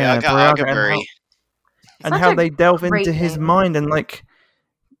 Buryaga. Yeah, Buryaga Buryaga Agabury. and Such how a they delve into great his name. mind and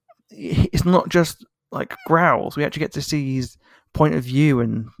it's not just like growls. We actually get to see his point of view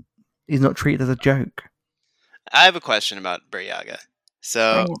and he's not treated as a joke. I have a question about Buryaga.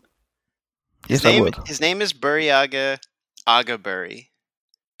 So Bring his Yes, I would. name is Buryaga Agabury.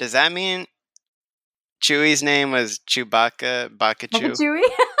 Does that mean Chewie's name was Chewbacca Bakachew? Chewie.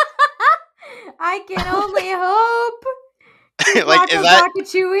 I can only hope. Like,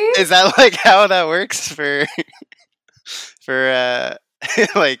 Chewie? is that like how that works for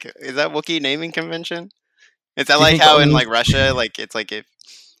like, is that Wookiee naming convention? Is that Do you like think how in only- like Russia, like it's like if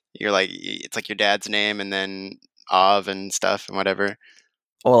you're like it's like your dad's name and then Av and stuff and whatever?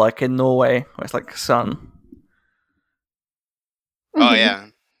 Or like in Norway, where it's like sun. Oh yeah,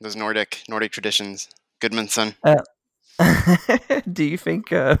 those Nordic traditions. Goodman's son. Do you think?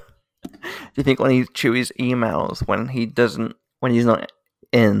 Do you think when he Chewie's emails when he's not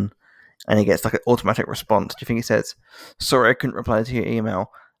in, and he gets like an automatic response? Do you think he says, "Sorry, I couldn't reply to your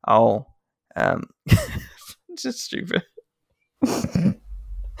email. I'll it's just stupid.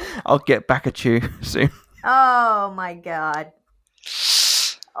 I'll get back at you soon." Oh my god.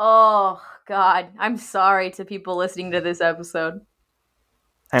 Oh god. I'm sorry to people listening to this episode.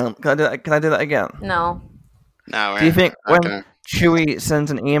 Hang on, can I do that again? No. No, Do you think we're when not gonna- Chewie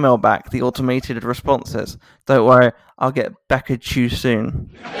sends an email back, the automated response is, "Don't worry, I'll get back at you soon"?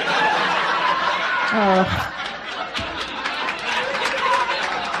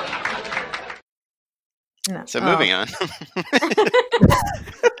 No. So moving on.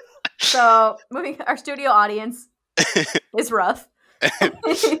 So moving, our studio audience is rough.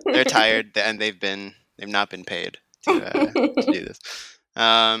 They're tired and they've not been paid to do this.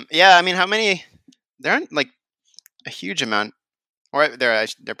 Yeah, I mean, how many? There aren't like a huge amount, or there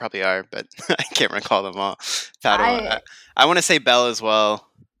probably are, but I can't recall them all. I want to say Bell as well.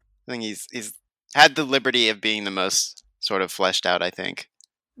 I think he's had the liberty of being the most sort of fleshed out, I think.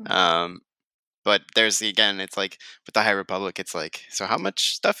 But there's it's like with the High Republic, it's like, so how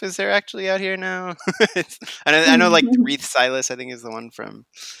much stuff is there actually out here now? I know like Reith Silas, I think, is the one from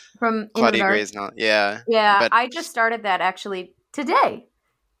Claudia Gray's not. Yeah. Yeah, but- I just started that actually today.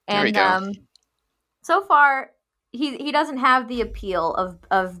 There we And go. so far he doesn't have the appeal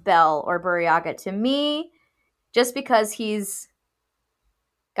of Bell or Buryaga to me, just because he's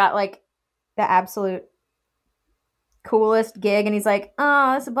got like the absolute coolest gig and he's like,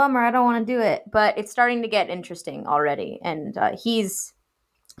 oh, it's a bummer, I don't want to do it, but it's starting to get interesting already, and he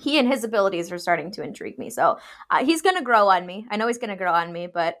and his abilities are starting to intrigue me, so he's gonna grow on me. I know he's gonna grow on me,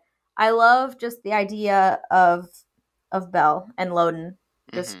 but I love just the idea of Bell and Loden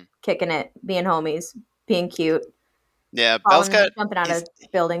just kicking it, being homies, being cute. Yeah, Bell's got jumping out of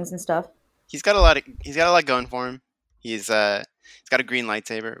buildings and stuff. he's got a lot going for him. He's got a green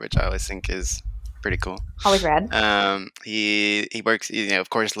lightsaber, which I always think is pretty cool. Always rad. He works, of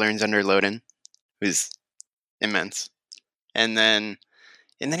course, learns under Loden, who's immense, and then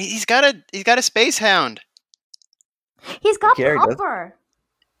he's got a space hound. He's got Gary does. Pumper.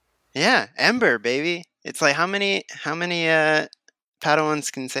 Yeah, Ember, baby. It's like how many Padawans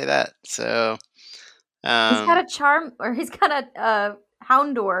can say that? So He's got a charm, or he's got a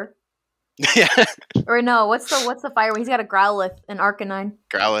Houndor, yeah, or no? What's the fire one? He's got a Growlithe, an Arcanine.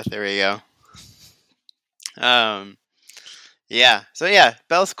 Growlithe. There we go. Yeah. So yeah,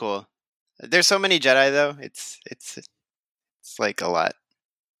 Bell's cool. There's so many Jedi though. It's like a lot.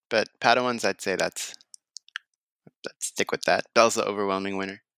 But Padawans, I'd say let's stick with that. Bell's the overwhelming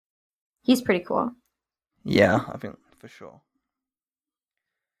winner. He's pretty cool. Yeah, I think for sure.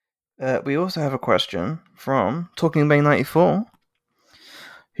 We also have a question from Talking Bay 94,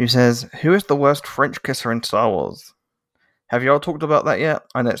 who says, "Who is the worst French kisser in Star Wars?" Have y'all talked about that yet?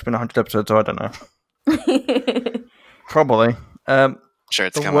 I know it's been 100 episodes, so I don't know. Probably. Sure,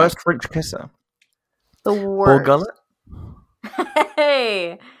 it's The come worst up. French kisser. The Paul worst. Gullet?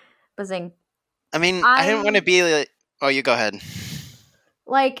 Hey, buzzing. I mean, I didn't want to be like. Oh, you go ahead.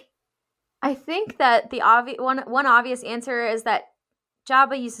 Like, I think that the one obvious answer is that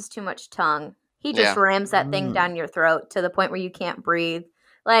Jabba uses too much tongue. He just rams that thing down your throat to the point where you can't breathe.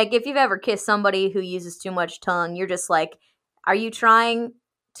 Like, if you've ever kissed somebody who uses too much tongue, you're just like, are you trying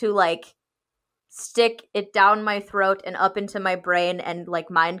to, like, stick it down my throat and up into my brain and,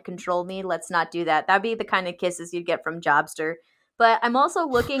 like, mind control me? Let's not do that. That'd be the kind of kisses you'd get from Jobster. But I'm also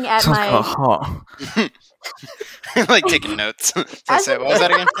looking at Sounds my... kinda hot. Like taking notes. What was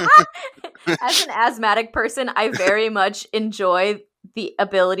that again? As an asthmatic person, I very much enjoy the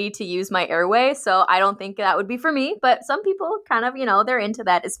ability to use my airway, so I don't think that would be for me, but some people kind of, they're into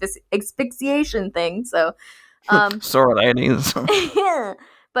that asphyxiation thing, so Sorry, ladies.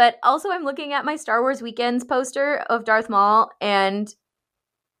 But also I'm looking at my Star Wars Weekends poster of Darth Maul, and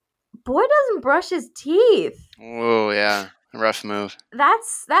boy doesn't brush his teeth. Whoa, yeah. Rough move. That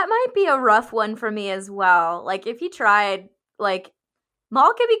might be a rough one for me as well. Like, if he tried, like,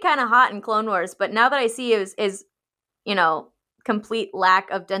 Maul could be kind of hot in Clone Wars, but now that I see his complete lack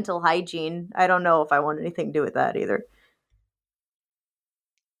of dental hygiene, I don't know if I want anything to do with that either.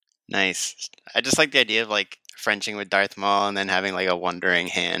 Nice. I just like the idea of, like, Frenching with Darth Maul and then having, like, a wandering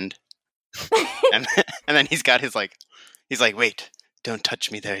hand. and then he's got his, like, he's like, wait, don't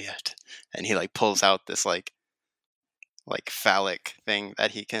touch me there yet. And he, like, pulls out this, like phallic thing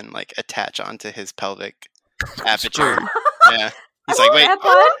that he can, like, attach onto his pelvic aperture. Yeah. He's like, wait.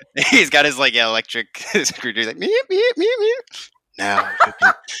 He's got his, like, electric screwdriver. Like, meep, meep, meep,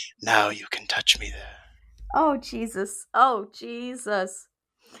 meep. Now you can touch me there. Oh, Jesus. Oh, Jesus.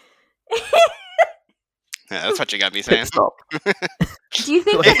 Yeah, that's what you got me saying. Stop. Do you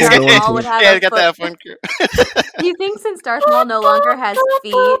think that Darth Maul would have yeah, a got that one. Do you think since Darth Maul no longer has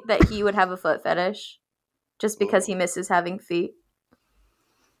feet that he would have a foot fetish? Just because he misses having feet?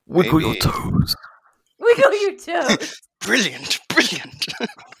 Wiggle your toes. Wiggle your toes. Brilliant.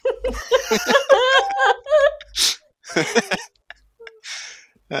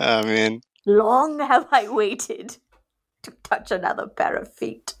 Oh, man. Long have I waited to touch another pair of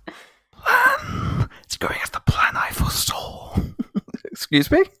feet. Plan. It's going as the plan I foresaw. Excuse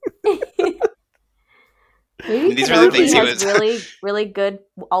me? Maybe These are the things he he has was- really, really good,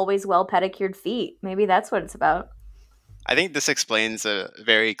 always well pedicured feet. Maybe that's what it's about. I think this explains a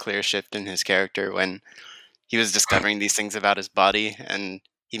very clear shift in his character when he was discovering these things about his body, and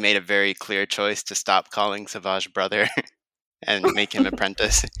he made a very clear choice to stop calling Savage brother and make him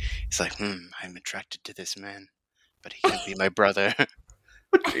apprentice. He's like, I'm attracted to this man, but he can't be my brother.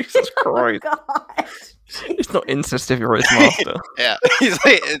 Jesus Christ. Oh, God. It's not incest if you're his master. Yeah, he's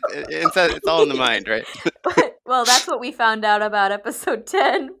like, it's all in the mind, right? Well, that's what we found out about episode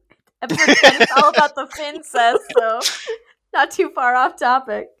 10. Episode 10 is all about the Fincest, so not too far off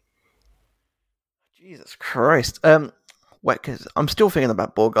topic. Jesus Christ. Wait, because I'm still thinking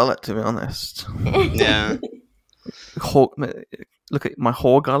about Bor Gullet, to be honest. Yeah. Look at my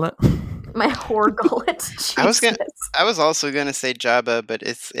whore gullet. My whore gullet. Jesus. I was also gonna say Jabba, but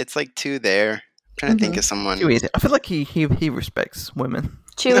it's like two there. I'm trying to think of someone. Too easy. I feel like he respects women.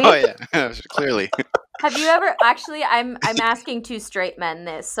 Chewie? Oh yeah, clearly. Have you ever actually? I'm asking two straight men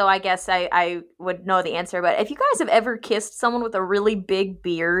this, so I guess I would know the answer. But if you guys have ever kissed someone with a really big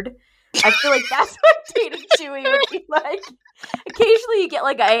beard, I feel like that's what dating Chewie would be like. Occasionally, you get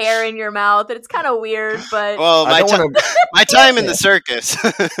like a hair in your mouth, and it's kind of weird. But Well, my time in the circus.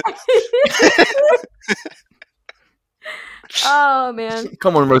 Oh man!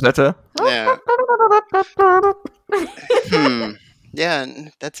 Come on, Rosetta. Yeah. Yeah,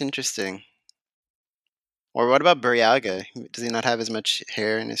 that's interesting. Or what about Buryaga? Does he not have as much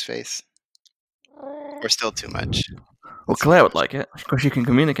hair in his face? Or still too much? Well, Claire would like it because she can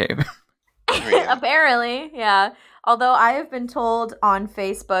communicate with him. There we go. Apparently, yeah. Although I have been told on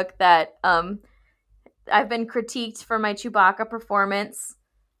Facebook that I've been critiqued for my Chewbacca performance.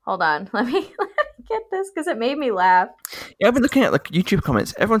 Hold on, let me get this because it made me laugh. Yeah, I've been looking at the YouTube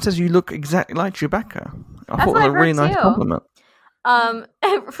comments. Everyone says you look exactly like Chewbacca. I thought it was what a I've really heard nice too. compliment.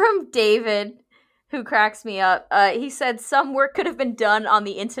 From David, who cracks me up. He said some work could have been done on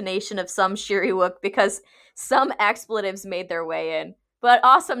the intonation of some Shiriwook because some expletives made their way in. But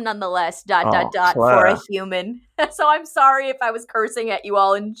awesome nonetheless, ... for Claire. a human. So I'm sorry if I was cursing at you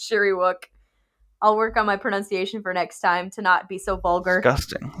all in Shiriwook. I'll work on my pronunciation for next time to not be so vulgar.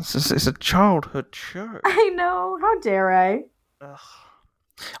 Disgusting. It's a childhood show. I know. How dare I? Ugh.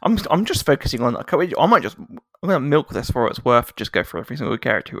 I'm just focusing on. I'm gonna milk this for what it's worth. Just go for every single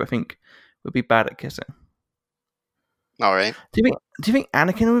character who I think would be bad at kissing. All right. Do you think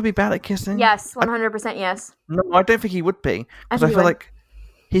Anakin would be bad at kissing? Yes, 100% yes. No, I don't think he would be because I feel like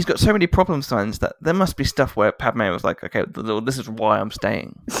he's got so many problem signs that there must be stuff where Padme was like, okay, this is why I'm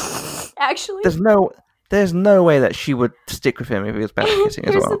staying. Actually, There's no way that she would stick with him if he was bad at kissing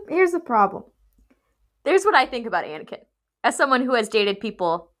as well. Here's the problem. There's what I think about Anakin. As someone who has dated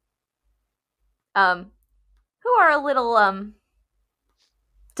people who are a little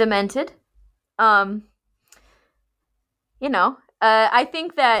demented. I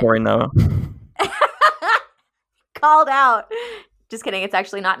think that Sorry, Noah. called out. Just kidding, it's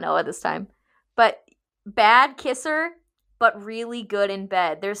actually not Noah this time. But bad kisser, but really good in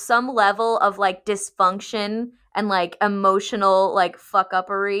bed. There's some level of like dysfunction and like emotional like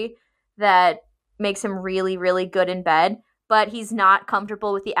fuck-uppery that makes him really, really good in bed, but he's not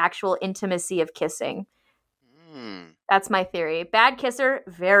comfortable with the actual intimacy of kissing. That's my theory. Bad kisser,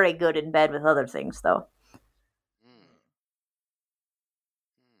 very good in bed with other things, though.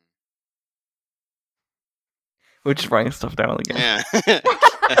 We're just writing stuff down again. Yeah.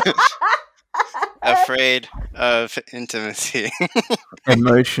 Afraid of intimacy.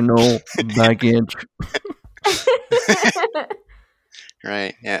 Emotional baggage.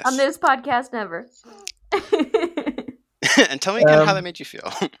 Right, yes. On this podcast, never. And tell me again how that made you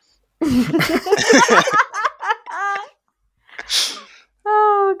feel.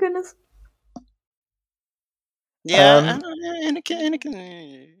 Oh, goodness. Yeah,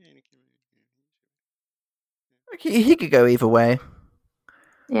 Anakin. He could go either way.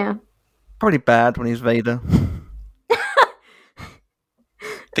 Yeah. Probably bad when he's Vader. I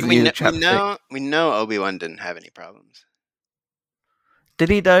think we know Obi-Wan didn't have any problems. Did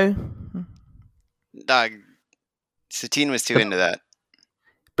he though? Dog, Satine was too into that.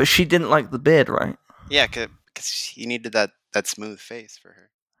 But she didn't like the beard, right? Yeah, because he needed that smooth face for her.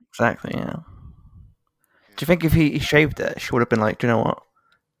 Exactly, yeah. Do you think if he shaved it, she would have been like, do you know what?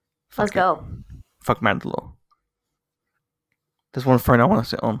 Let's go. Fuck Mandalore. There's one throne I want to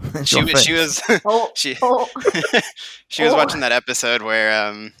sit on. She was she was watching that episode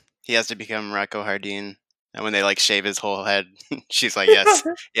where he has to become Rocco Hardin, and when they like shave his whole head, she's like,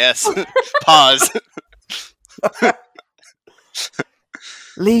 yes, pause.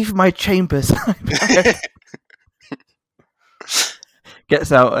 Leave my chambers.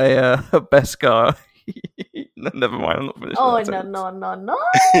 Gets out a Beskar. No, never mind, I'm not finished. Oh, no.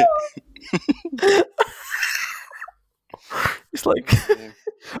 It's like, and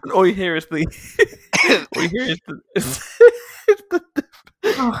all you hear is the.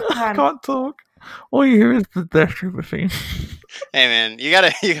 I can't talk. All you hear is the dashing machine. Hey man, you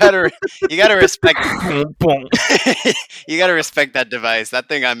gotta respect. You gotta respect that device. That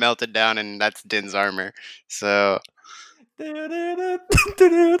thing got melted down, and that's Din's armor. So. Well,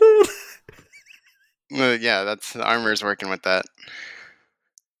 yeah, that's the armor's working with that.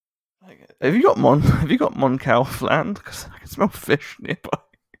 Have you got Mon Cal land? Because I can smell fish nearby.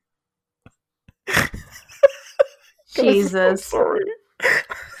 Jesus. Sorry.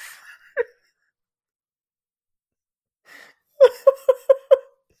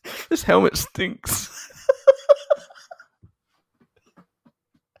 This helmet stinks.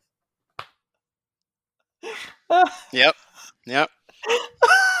 Yep.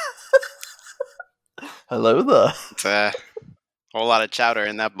 Hello there. It's a whole lot of chowder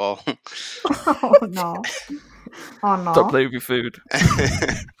in that bowl. Oh no. Stop playing with your food.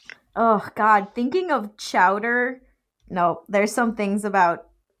 Oh God, thinking of chowder. No, there's some things about.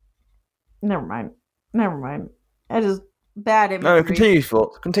 Never mind. I just bad imagery. No,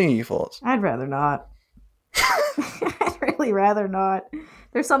 continue your thoughts. I'd rather not. I'd really rather not.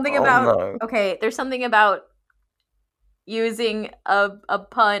 There's something about. No. Okay, there's something about using a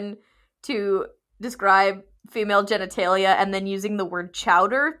pun to describe female genitalia and then using the word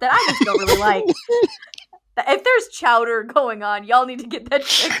chowder that I just don't really like. If there's chowder going on, y'all need to get that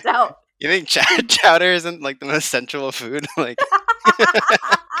checked out. You think chowder isn't like the most sensual food? Like,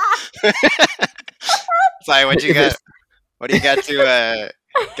 sorry, what do you got to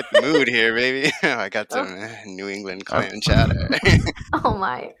get the mood here, baby? Oh, I got some New England clam chowder. Oh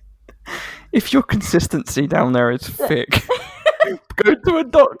my! If your consistency down there is thick, go to a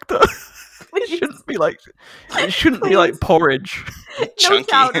doctor. It shouldn't be like porridge. No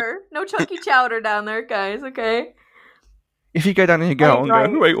chowder, no chunky chowder down there, guys. Okay. If you go down in your girl and go,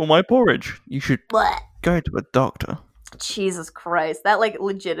 who ate all my porridge? You should go to a doctor. Jesus Christ, that like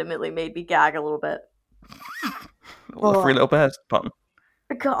legitimately made me gag a little bit. The Three Little Bears pun.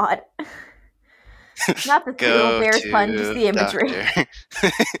 God. Not the Three Little Bears pun, just the imagery.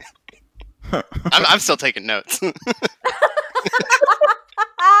 I'm still taking notes.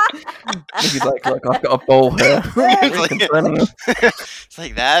 He's like, look, I've got a bowl here. It's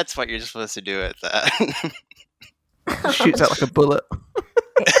like, that's what you're supposed to do at that. Shoots out like a bullet.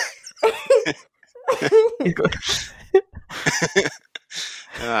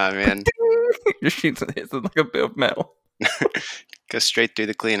 Oh man. Just shoots and hits like a bit of metal. Go straight through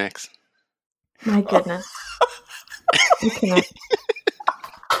the Kleenex. My goodness. You can't.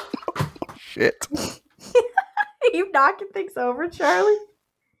 Shit. Are you knocking things over, Charlie?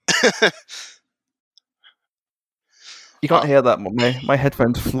 You can't hear that, but my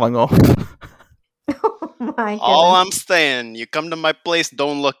headphones flung off. Oh my goodness. All I'm saying, you come to my place,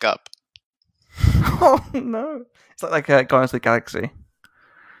 don't look up. Oh no! It's like Guardians of the Galaxy.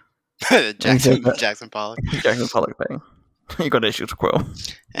 Jackson Pollock. Jackson Pollock thing. You got issues, Quill.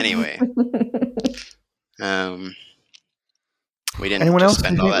 Anyway, we didn't Anyone just else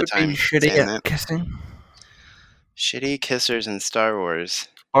spend who all that would time be shitty saying at that. kissing? Shitty kissers in Star Wars.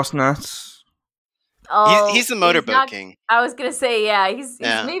 Boss Nass. Oh, He's the motorboat king. I was gonna say, yeah, he's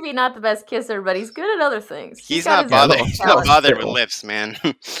Yeah. maybe not the best kisser, but he's good at other things. He's got not his bothered. own He's not talent. bothered with Still. lips, man.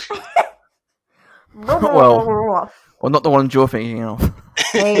 Well, not the one you're thinking of.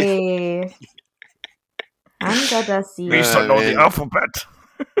 Hey, I'm gonna see. We Please Yeah, don't know man. the alphabet.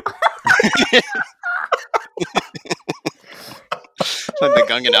 Like the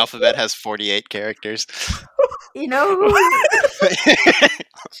Gungan alphabet has 48 characters. You know who?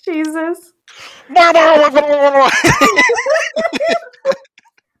 Jesus.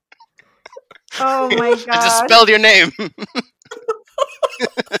 Oh my I just god. spelled your name.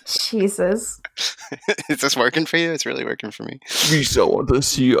 Jesus. Is this working for you? It's really working for me. We still want to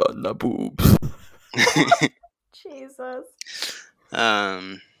see your boobs. Jesus.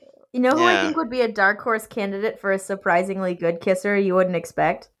 You You know who I Yeah. think would be a dark horse candidate for a surprisingly good kisser you wouldn't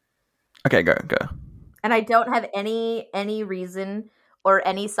expect? Okay, go. And I don't have any reason or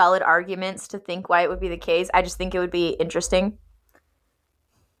any solid arguments to think why it would be the case. I just think it would be interesting.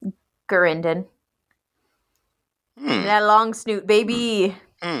 Gurinden. Hmm. That long snoot, baby.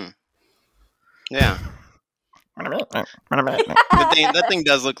 Yeah. That thing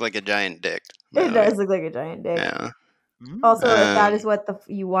does look like a giant dick. by It the way. does look like a giant dick. Yeah. Also, if that Um, is what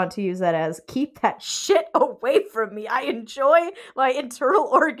you want to use that as, keep that shit away from me. I enjoy my internal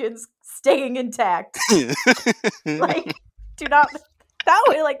organs staying intact. Like, do not that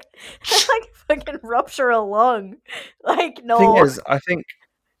way. Like fucking rupture a lung. Like, no. The thing is, I think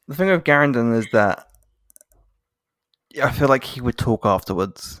the thing with Garandon is that I feel like he would talk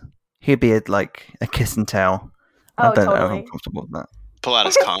afterwards. He'd be like a kiss and tell. I Oh, don't know if totally. I'm comfortable with that. Pull out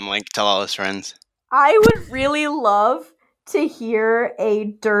his comm link, tell all his friends. I would really love to hear a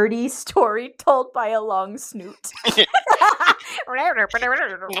dirty story told by a long snoot.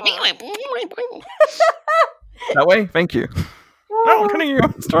 That way, thank you. No, I'm telling you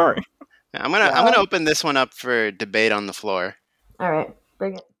a story. I'm gonna open this one up for debate on the floor. All right,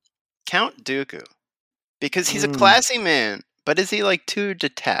 bring it. Count Dooku, because he's a Mm. classy man, but is he like too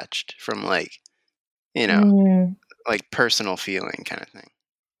detached from like, like personal feeling kind of thing?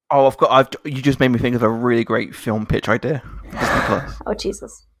 Oh, you just made me think of a really great film pitch idea. Disney Plus. Oh,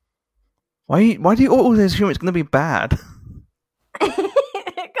 Jesus. Why do you always assume it's going to be bad?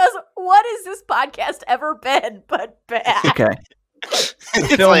 Because what has this podcast ever been but bad? Okay.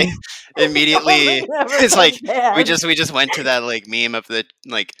 It's Film- like immediately. It's never It's like been bad. we just went to that like meme of the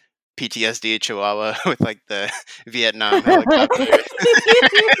like PTSD Chihuahua with like the Vietnam helicopter.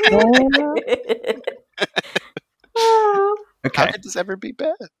 Oh. How Okay. could this ever be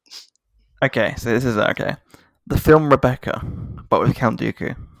bad? Okay. So this is okay. The film Rebecca, but with Count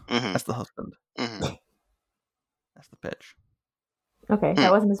Dooku Hmm. as the husband. Hmm. That's the pitch. Okay,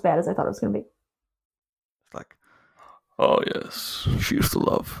 that wasn't as bad as I thought it was going to be. It's like, oh yes, she used to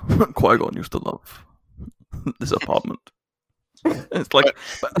love. Qui-Gon used to love this apartment. It's like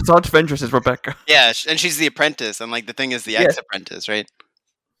Sarge Ventress is Rebecca. Yeah, and she's the apprentice, and like the thing is the Yeah. ex-apprentice, right?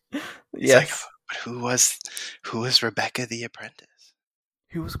 Yes. But who was Rebecca the apprentice?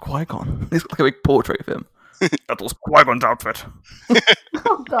 Who was Qui-Gon? It's like a big portrait of him. That was Qui-Gon's outfit.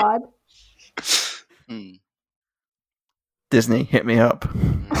 Oh, God. Hmm. Disney, hit me up.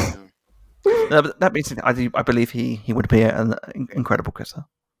 Mm. No, but that means I believe he would be an incredible kisser.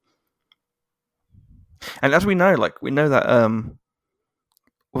 And as we know that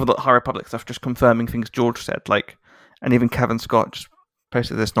with the High Republic stuff, just confirming things George said, like, and even Kevin Scott just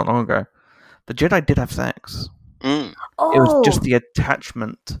posted this not long ago. The Jedi did have sex. Mm. Oh, It was just the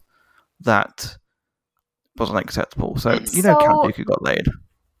attachment that wasn't acceptable. So Count Dooku got laid.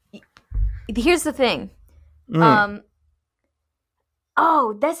 here's the thing. Mm.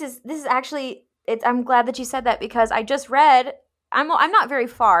 This is actually. I'm glad that you said that because I just read. I'm not very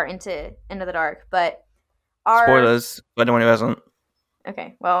far into the Dark, but Spoilers for anyone who hasn't.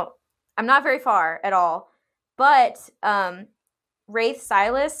 Okay, well, I'm not very far at all, but Wraith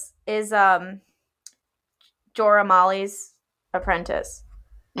Silas is Jorah Molly's apprentice,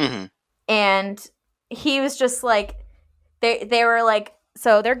 Hmm. and he was just like they were like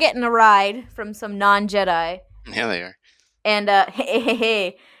so they're getting a ride from some non-Jedi. Yeah, they are. And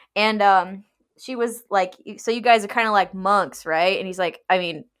and she was like, so you guys are kind of like monks, right? And he's like, I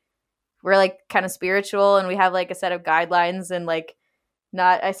mean, we're like kind of spiritual and we have like a set of guidelines and like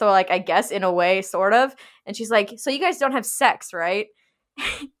not I so like I guess in a way sort of. And she's like, so you guys don't have sex, right?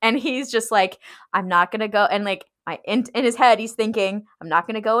 And he's just like, I'm not gonna go. And like in his head he's thinking, I'm not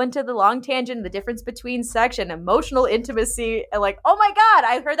gonna go into the long tangent, the difference between sex and emotional intimacy. And like, oh my god,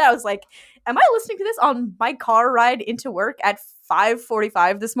 I heard that. I was like, am I listening to this on my car ride into work at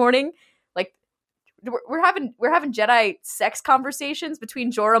 5:45 this morning? Like, we're having Jedi sex conversations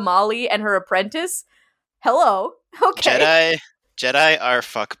between Jorah Mali and her apprentice. Hello. Okay. Jedi are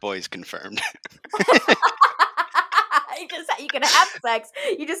fuckboys confirmed. You can have sex.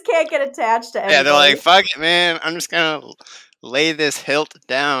 You just can't get attached to anybody. Yeah, they're like, fuck it, man. I'm just gonna lay this hilt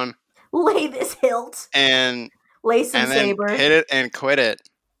down. Lay this hilt. And lay some and then saber. Hit it and quit it.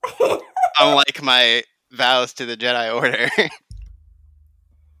 Unlike my vows to the Jedi Order.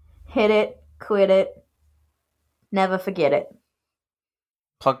 Hit it, quit it, never forget it.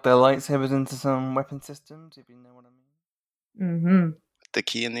 Plug their lightsabers into some weapon systems, if you know what I mean. Mm-hmm. The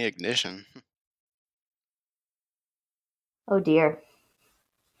key in the ignition. Oh dear.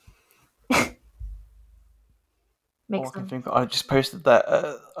 I just posted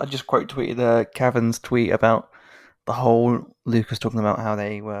that. I just quote tweeted Cavan's tweet about the whole Lucas talking about how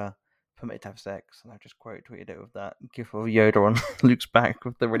they were permitted to have sex, and I just quote tweeted it with that gif of Yoda on Luke's back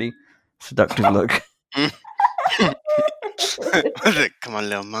with the really seductive look. Come on,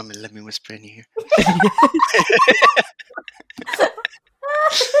 little mommy, let me whisper in your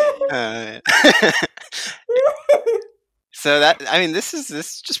ear. So this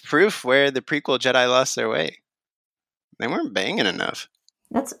is just proof where the prequel Jedi lost their way. They weren't banging enough.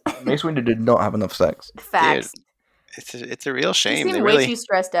 That's Mace Windu did not have enough sex. Facts. Dude, it's a real shame. They seem way too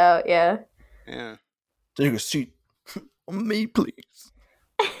stressed out. Yeah. Yeah. Take a seat on me, please.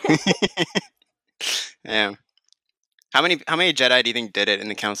 Yeah. How many Jedi do you think did it in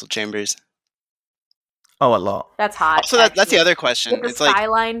the council chambers? Oh, a lot. That's hot. So that's the other question. With the it's like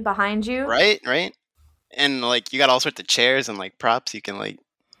skyline behind you, right, and like you got all sorts of chairs and like props you can like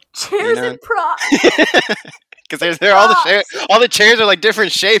chairs and props. Because they're all the chairs are like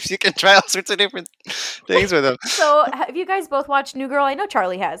different shapes. You can try all sorts of different things with them. So, have you guys both watched New Girl? I know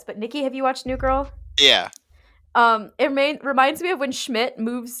Charlie has, but Nikki, have you watched New Girl? Yeah. It reminds me of when Schmidt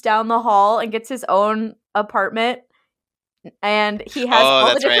moves down the hall and gets his own apartment, and he has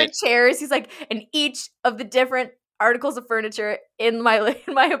all the different chairs. He's like, and each of the different articles of furniture in my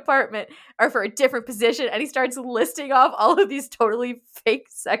apartment are for a different position, and he starts listing off all of these totally fake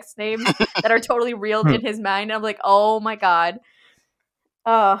sex names that are totally real in his mind. And I'm like, oh my god.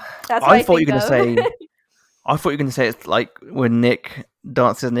 Oh, that's what I thought you were gonna say. I thought you were gonna say it's like when Nick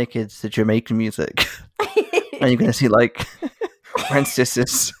dances naked to Jamaican music, and you're gonna see like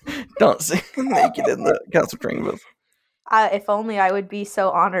Francis dancing naked in the council chambers. If only I would be so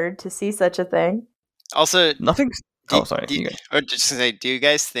honored to see such a thing. Also, nothing. Sorry. Or just to say, do you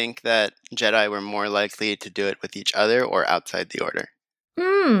guys think that Jedi were more likely to do it with each other or outside the Order?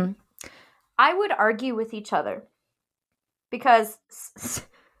 I would argue with each other. Because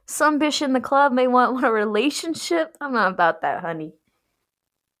some bitch in the club may want a relationship. I'm not about that, honey.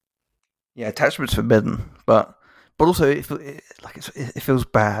 Yeah, attachment's forbidden, but also it feels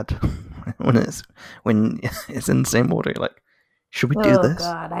bad when it's in the same order. Like, should we do this?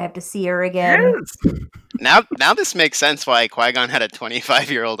 Oh god, I have to see her again. Yes. Now this makes sense why Qui-Gon had a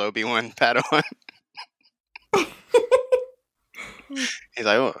 25-year-old Obi-Wan Padawan. He's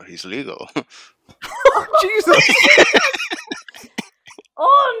like, oh, he's legal. Oh, Jesus!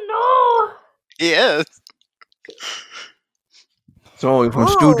 Oh no! He is. So from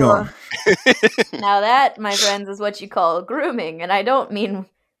Stu John. Now that, my friends, is what you call grooming, and I don't mean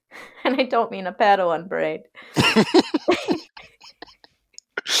a Padawan braid.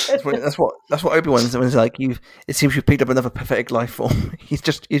 That's what Obi-Wan's like. It seems you've picked up another pathetic life form. He's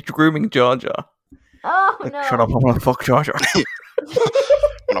grooming Jar Jar. Oh like, no! Shut up! I want to fuck Jar Jar. I'm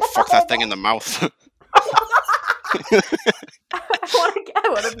gonna fuck that thing in the mouth. I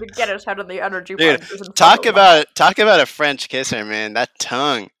want him to get us out of the energy. Dude, talk about a French kisser, man. That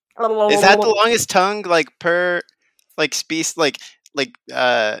tongue. Is that the longest tongue, like per, like species, like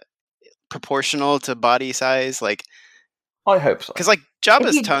proportional to body size, like? I hope so. Because like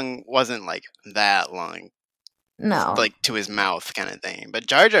Jabba's tongue wasn't like that long. No. Like to his mouth kind of thing. But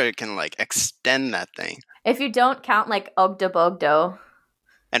Jar Jar can like extend that thing. If you don't count like Ogdo Bogdo.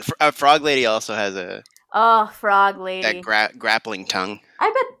 And Frog Lady also has a... Oh, Frog Lady. That grappling tongue.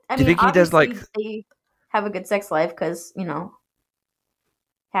 I mean, he does like... they have a good sex life because, you know,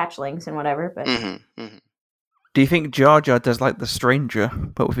 hatchlings and whatever. But Mm-hmm. Mm-hmm. Do you think Jar Jar does like the Stranger,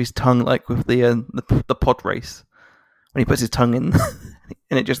 but with his tongue, like with the pod race, when he puts his tongue in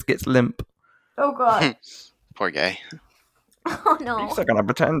and it just gets limp? oh god, Poor guy. oh no, He's not gonna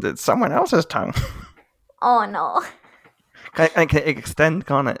pretend it's someone else's tongue. oh no, Can it extend,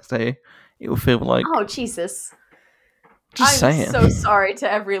 can't it? So it will feel like. oh Jesus. Just I'm saying. so sorry to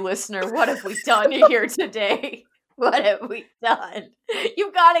every listener. What have we done here today? What have we done?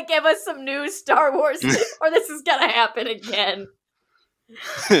 You gotta give us some new Star Wars, or this is gonna happen again.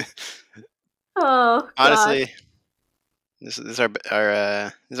 Oh, Honestly, God. this is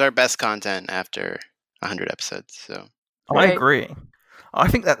our best content after 100 episodes. So I Right. agree. I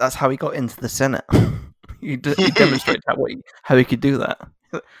think that's how he got into the Senate. he demonstrated how he could do that.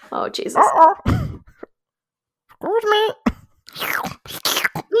 Oh Jesus. Excuse me.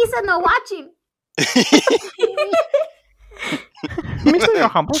 Lisa, no watching. Mr. Your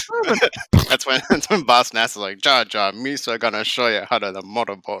humble servant. that's when Boss Nass is like, Jar Jar, Misa gonna show you how to the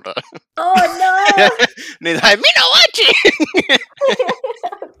motorboater. Oh no. And he's like, me no watching.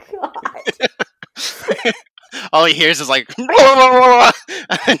 Oh, God. All he hears is like,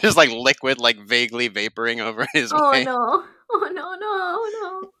 and just like liquid, like vaguely vaporing over his Oh way. no. Oh no,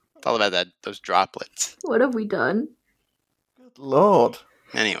 no. It's all about those droplets. What have we done? Good Lord.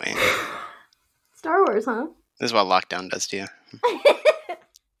 Anyway, Star Wars, huh? this is what lockdown does to you.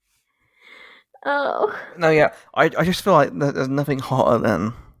 Oh. No, yeah. I just feel like there's nothing hotter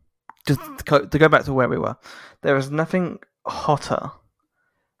than just to go back to where we were. There is nothing hotter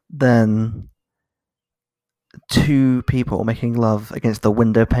than two people making love against the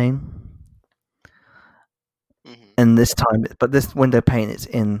window pane. Mm-hmm. And this time, but this window pane is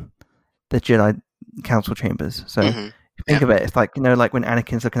in the Jedi Council chambers. So Mm-hmm. think of it. It's like like when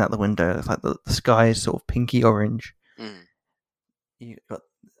Anakin's looking out the window. It's like the sky is sort of pinky orange. Mm. You got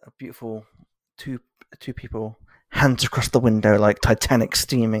a beautiful two people hands across the window like Titanic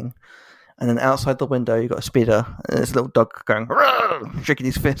steaming, and then outside the window you got a speeder and there's a little dog going shaking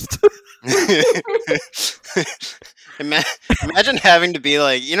his fist. Imagine having to be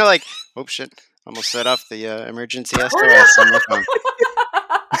like, like, oh shit, almost set off the emergency SOS on my phone.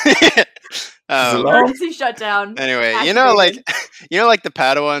 Emergency shutdown. Anyway, Activated. like the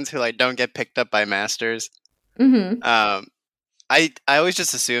Padawans who like don't get picked up by masters. Mm-hmm. I always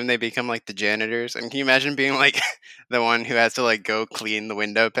just assume they become like the janitors. And can you imagine being like the one who has to like go clean the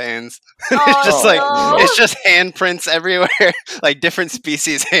window panes? Oh, just like no. it's just handprints everywhere, like different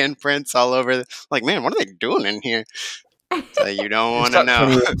species handprints all over. Like, man, what are they doing in here? So you don't want to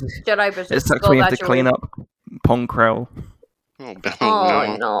know. Jedi bishops. It sucks go when you have about to your clean way. up Pong Krell. Oh, Oh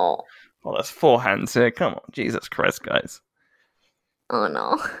no. no. Oh, that's 4 hands here. Come on, Jesus Christ, guys. Oh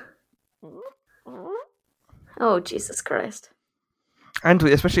no. Oh Jesus Christ. And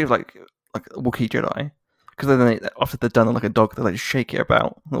especially if like Wookiee Jedi, because then after they're done like a dog, they like shake it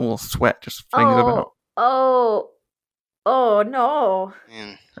about, and all sweat just flings about. Oh no.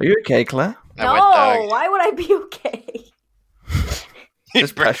 Man, Are you okay, Claire? that No, wet dog. why would I be okay?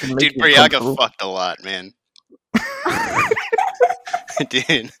 This passion Dude, making it Briaga comfortable. fucked a lot, man.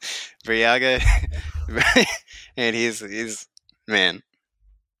 Dude, Briaga, and he's man,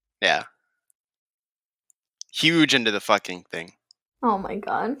 yeah, huge into the fucking thing. Oh my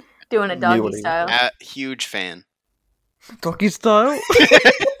god. Doing a Knew doggy what he was style. Huge fan. Doggy style.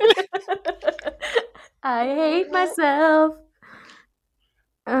 I hate myself.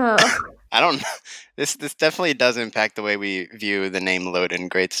 Oh. I don't. This definitely does impact the way we view the name Loden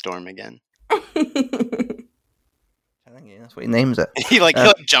Greatstorm again. I think that's what he names it. He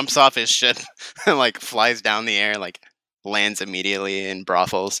jumps off his ship and like flies down the air, like lands immediately in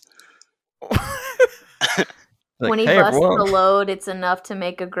brothels. Like, When he hey, busts everyone. the load, it's enough to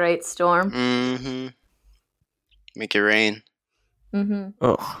make a great storm. Mm-hmm. Make it rain. Mm-hmm.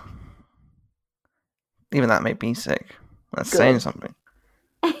 Ugh. Even that made me sick. That's Good. saying something.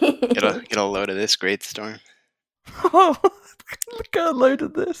 Get a load of this great storm. Look how load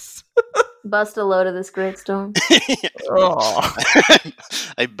of this. Bust a load of this great storm. Oh.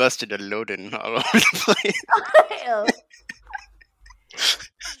 I busted a Loden all over the place.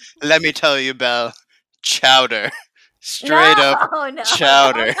 Let me tell you, Belle. Chowder. Straight up no.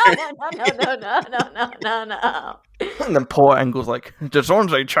 chowder. No. And then poor Angle's like, does someone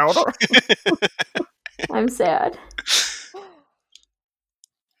say chowder? I'm sad.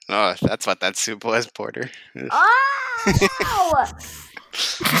 Oh, that's what that soup was, Porter. Oh!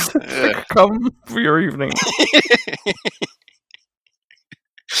 Ugh. Come for your evening.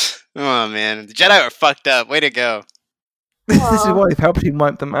 Oh, man. The Jedi are fucked up. Way to go. This is Aw. why Palpatine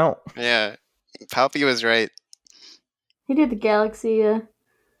wiped them out. Yeah. Palpy was right. He did the galaxy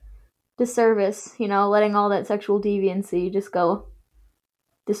disservice, letting all that sexual deviancy just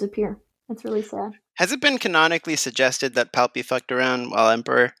disappear. That's really sad. Has it been canonically suggested that Palpy fucked around while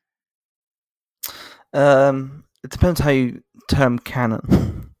Emperor? It depends how you term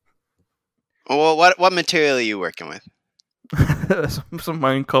canon. Well, what material are you working with? Some of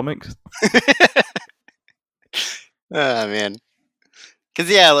my own comics. Oh, man. Because,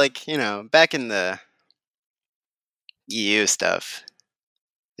 yeah, like, back in the EU stuff,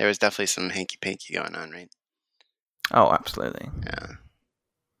 there was definitely some hanky-panky going on, right? Oh, absolutely. Yeah.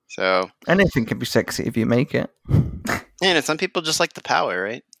 So... anything can be sexy if you make it. some people just like the power,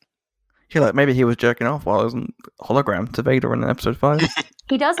 right? Yeah, like maybe he was jerking off while he was in hologram to Vader in episode 5.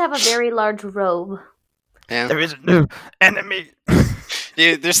 He does have a very large robe. Yeah. There is no enemy.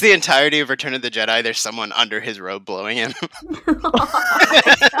 Dude, there's the entirety of Return of the Jedi. There's someone under his robe blowing him. It's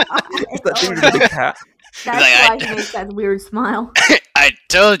that dude with the cat. That's like, why he makes that weird smile. I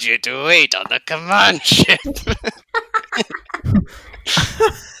told you to wait on the command ship.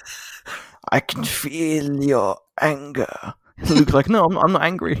 I can feel your anger. Luke's like, no, I'm not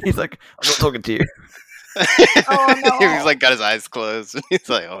angry. He's like, I'm not talking to you. Oh, no. He's like got his eyes closed. He's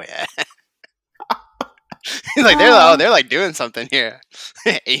like, oh yeah. He's like, they're like doing something here.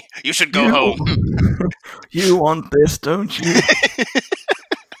 Hey, you should go home. You want this, don't you?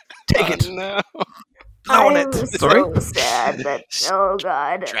 Take it. No. I want I'm it. Sorry. so sad that. Oh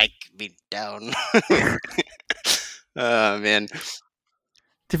God. Strike me down. Oh man.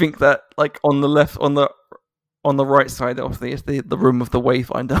 Do you think that, like, on the left, on the right side of the room of the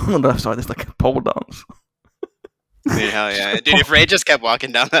Wayfinder, on the left side, there's like a pole dance? Dude, hell yeah. Dude, if Rey just kept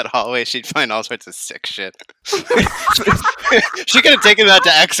walking down that hallway, she'd find all sorts of sick shit. She could have taken that to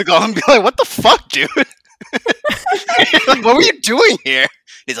Exegol and be like, what the fuck, dude? Like, what were you doing here?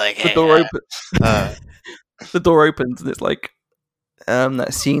 He's like, hey. The door opens and it's like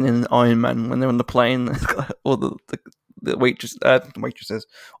that scene in Iron Man when they're on the plane, all the waitresses,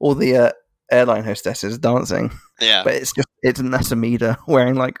 all the airline hostesses dancing. Yeah. But it's Nessa Mida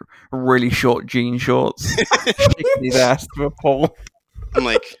wearing like really short jean shorts, shaking his ass to a pole. I'm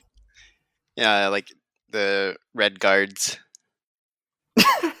like, yeah, like the Red Guards.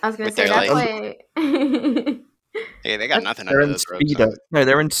 I was gonna With say their, that's like- why. Hey, they got nothing They're under in those robes. speedo. No,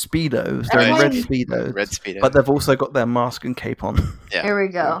 they're in speedos. They're in That's red why- speedos. Red Speedo. But they've also got their mask and cape on. Yeah. There we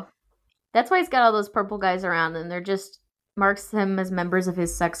go. That's why he's got all those purple guys around, and they're just marks them as members of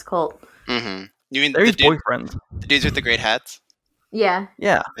his sex cult. Mm-hmm. You mean They're the, his boyfriend. the dudes with the great hats? Yeah.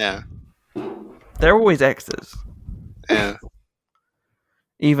 Yeah, Yeah. they're always extras. Yeah.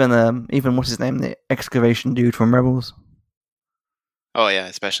 Even what's his name, the excavation dude from Rebels. Oh yeah,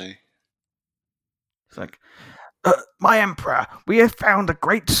 especially. It's like, my emperor, we have found a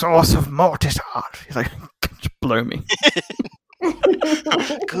great source of mortis art. He's like, just blow me.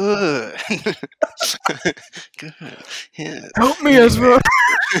 Good. Good. Yeah. Help me, Ezra.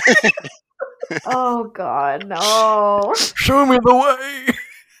 Oh God, no. Show me the way.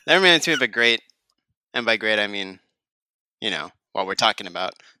 That reminds me of a great, and by great I mean, what we're talking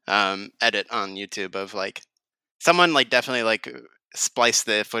about, edit on YouTube of like someone like definitely like spliced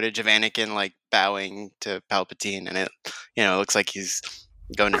the footage of Anakin like bowing to Palpatine, and it looks like he's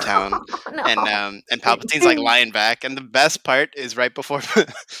going to town. No. And Palpatine's like lying back, and the best part is right before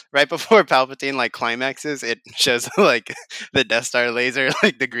Palpatine like climaxes, it shows like the Death Star laser,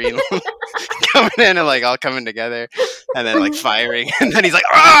 like the green coming in and like all coming together, and then like firing, and then he's like,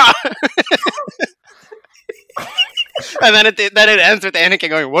 ah! And then it ends with Anakin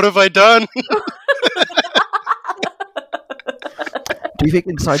going, "What have I done?" Do you think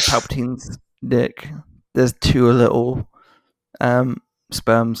inside Palpatine's dick there's two little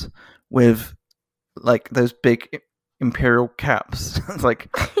sperms with like those big imperial caps? It's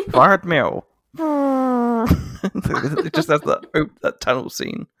like fired mail. It just has that tunnel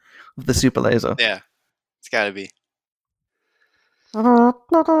scene of the super laser. Yeah, it's gotta be.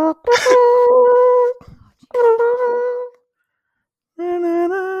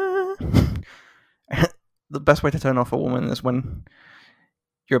 The best way to turn off a woman is when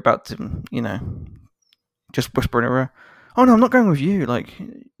you're about to, just whisper in her ear, "Oh no, I'm not going with you. Like,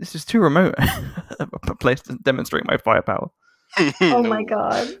 this is too remote a place to demonstrate my firepower." Oh my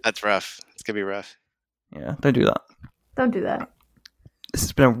God. That's rough. It's gonna be rough. Yeah, don't do that. Don't do that. This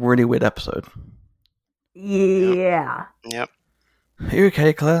has been a really weird episode. Yeah. Yep. Are you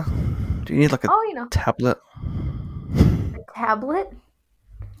okay, Claire? Do you need like a Oh, tablet? a tablet?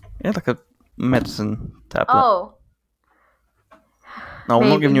 Yeah, like a medicine tablet. Oh. No, I'm not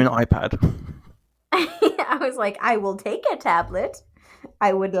maybe. giving you an iPad. I was like, I will take a tablet.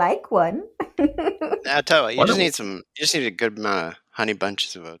 I would like one. I'll tell you, Why you don't- just need a good amount of honey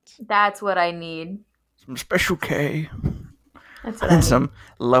bunches of oats. That's what I need. Some Special K. That's what I And need. some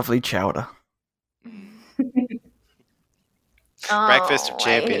lovely chowder. Breakfast of I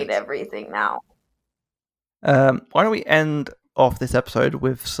champions. hate everything now. Why don't we end off this episode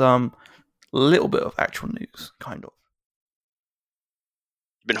with some little bit of actual news, kind of.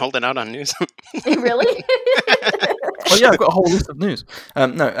 Been holding out on news. Really? Oh yeah, I've got a whole list of news.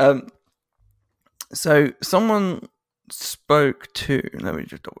 So someone spoke to. Let me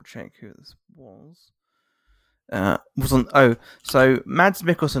just double check who this was. So Mads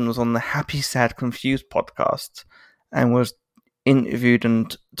Mikkelsen was on the Happy, Sad, Confused podcast and was interviewed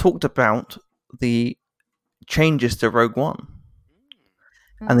and talked about the changes to Rogue One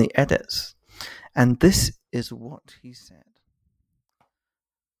and the edits. And this is what he said.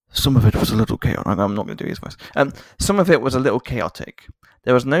 Some of it was a little chaotic. I'm not going to do his voice. Some of it was a little chaotic.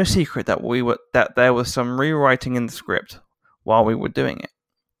 There was no secret that there was some rewriting in the script while we were doing it.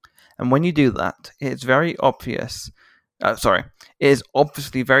 And when you do that, it's very obvious. It is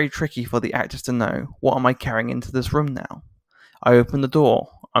obviously very tricky for the actors to know, what am I carrying into this room now? I open the door.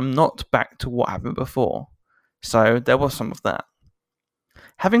 I'm not back to what happened before. So there was some of that.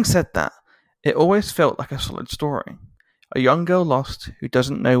 Having said that, it always felt like a solid story. A young girl lost who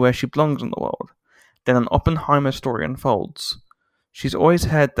doesn't know where she belongs in the world. Then an Oppenheimer story unfolds. She's always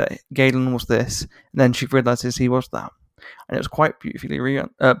heard that Galen was this, and then she realizes he was that. And it was quite beautifully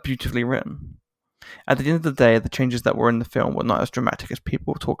written. At the end of the day, the changes that were in the film were not as dramatic as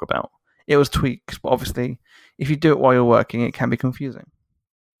people talk about. It was tweaks, but obviously, if you do it while you're working, it can be confusing.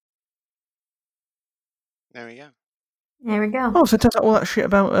 There we go. There we go. Oh, so it turns out all that shit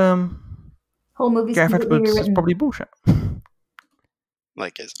about Whole movie's Gareth completely Edwards is rewritten. probably bullshit.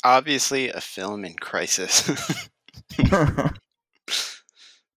 Like, it's obviously a film in crisis.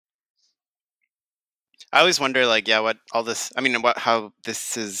 I always wonder, like, what all this. I mean, how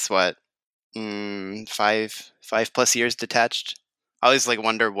this is 5+ years detached. I always like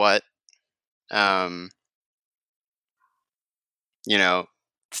wonder what,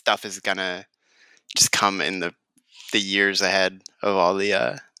 stuff is gonna just come in the years ahead of all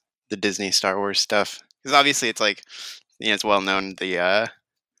the Disney Star Wars stuff. Because obviously, it's like, it's well known the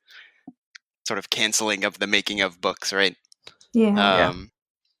sort of canceling of the making of books, right? Yeah.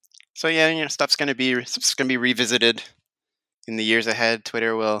 So stuff's gonna be revisited in the years ahead.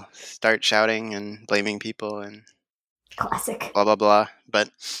 Twitter will start shouting and blaming people and Classic. blah blah blah. But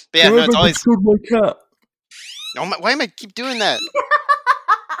yeah, no, it's always. killed my cat. Oh my, why am I keep doing that?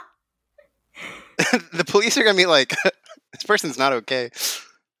 The police are gonna be like, this person's not okay.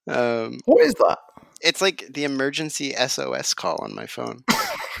 What is that? It's like the emergency SOS call on my phone.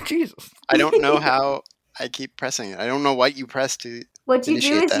 Jesus. I don't know how I keep pressing it. I don't know what you press to. What you do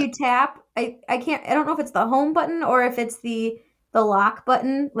Initiate is that. you tap. I don't know if it's the home button or if it's the lock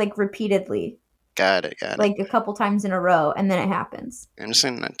button, like repeatedly, Got it. like a couple times in a row, and then it happens. I'm just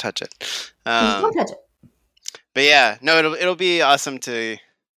gonna touch it. Just don't touch it. But yeah, no, it'll be awesome to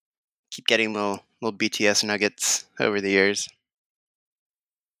keep getting little BTS nuggets over the years.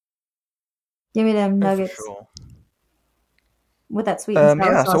 Give me them For nuggets sure. with that sweet and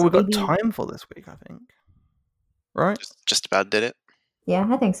sour Yeah, sauce, so we've got baby. time for this week, I think. Right? Just about did it. Yeah,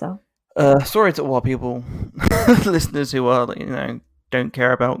 I think so. Sorry to all our people, listeners who are, don't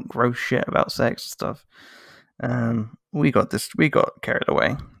care about gross shit about sex and stuff. We got carried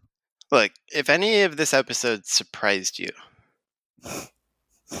away. Look, if any of this episode surprised you,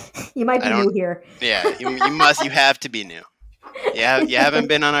 You might be I new don't- here. yeah, you have to be new. You haven't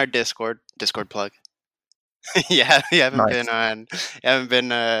been on our Discord plug. You haven't Nice.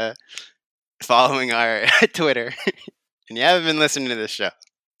 been following our Twitter, and you haven't been listening to this show.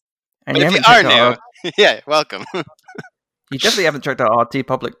 And But if you haven't are checked out new, yeah, welcome. you definitely haven't checked out our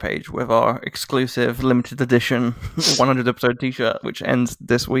TeePublic page with our exclusive limited edition 100 episode t-shirt, which ends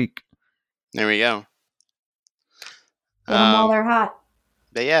this week. There we go. Get them while they're hot.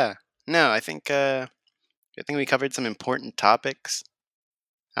 But yeah, no, I think we covered some important topics,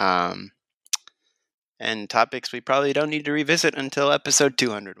 and topics we probably don't need to revisit until episode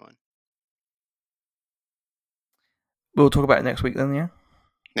 201. We'll talk about it next week then, yeah?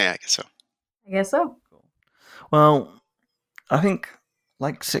 Yeah, I guess so. I guess so. Well, I think,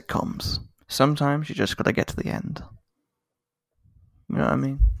 like sitcoms, sometimes you just gotta get to the end. You know what I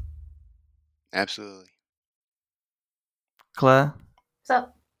mean? Absolutely. Claire, What's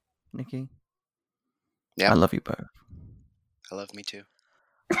up? Nikki, Yeah. I love you both. I love me too.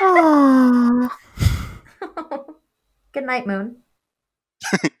 Good night, Moon.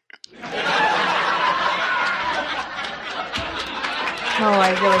 Oh,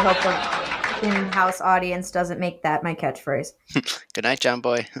 I really hope the in-house audience doesn't make that my catchphrase. Good night, John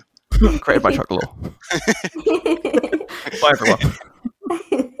Boy. Created by Chuck Law. Bye, everyone.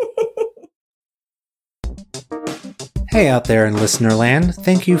 Hey out there in listener land,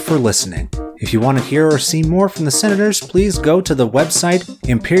 thank you for listening. If you want to hear or see more from the Senators, please go to the website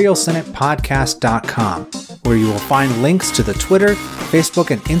imperialsenatepodcast.com, where you will find links to the Twitter,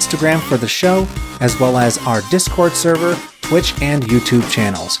 Facebook, and Instagram for the show, as well as our Discord server, Twitch, and YouTube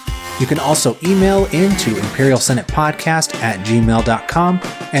channels. You can also email into imperialsenatepodcast@gmail.com,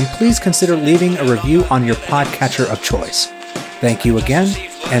 and please consider leaving a review on your podcatcher of choice. Thank you again,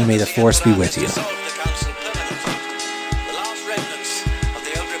 and may the Force be with you.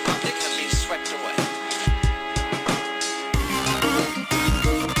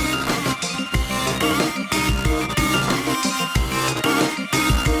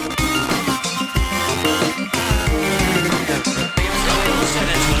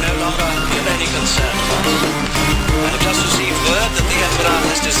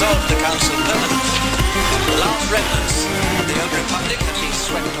 Dissolved the council permanently. The last remnants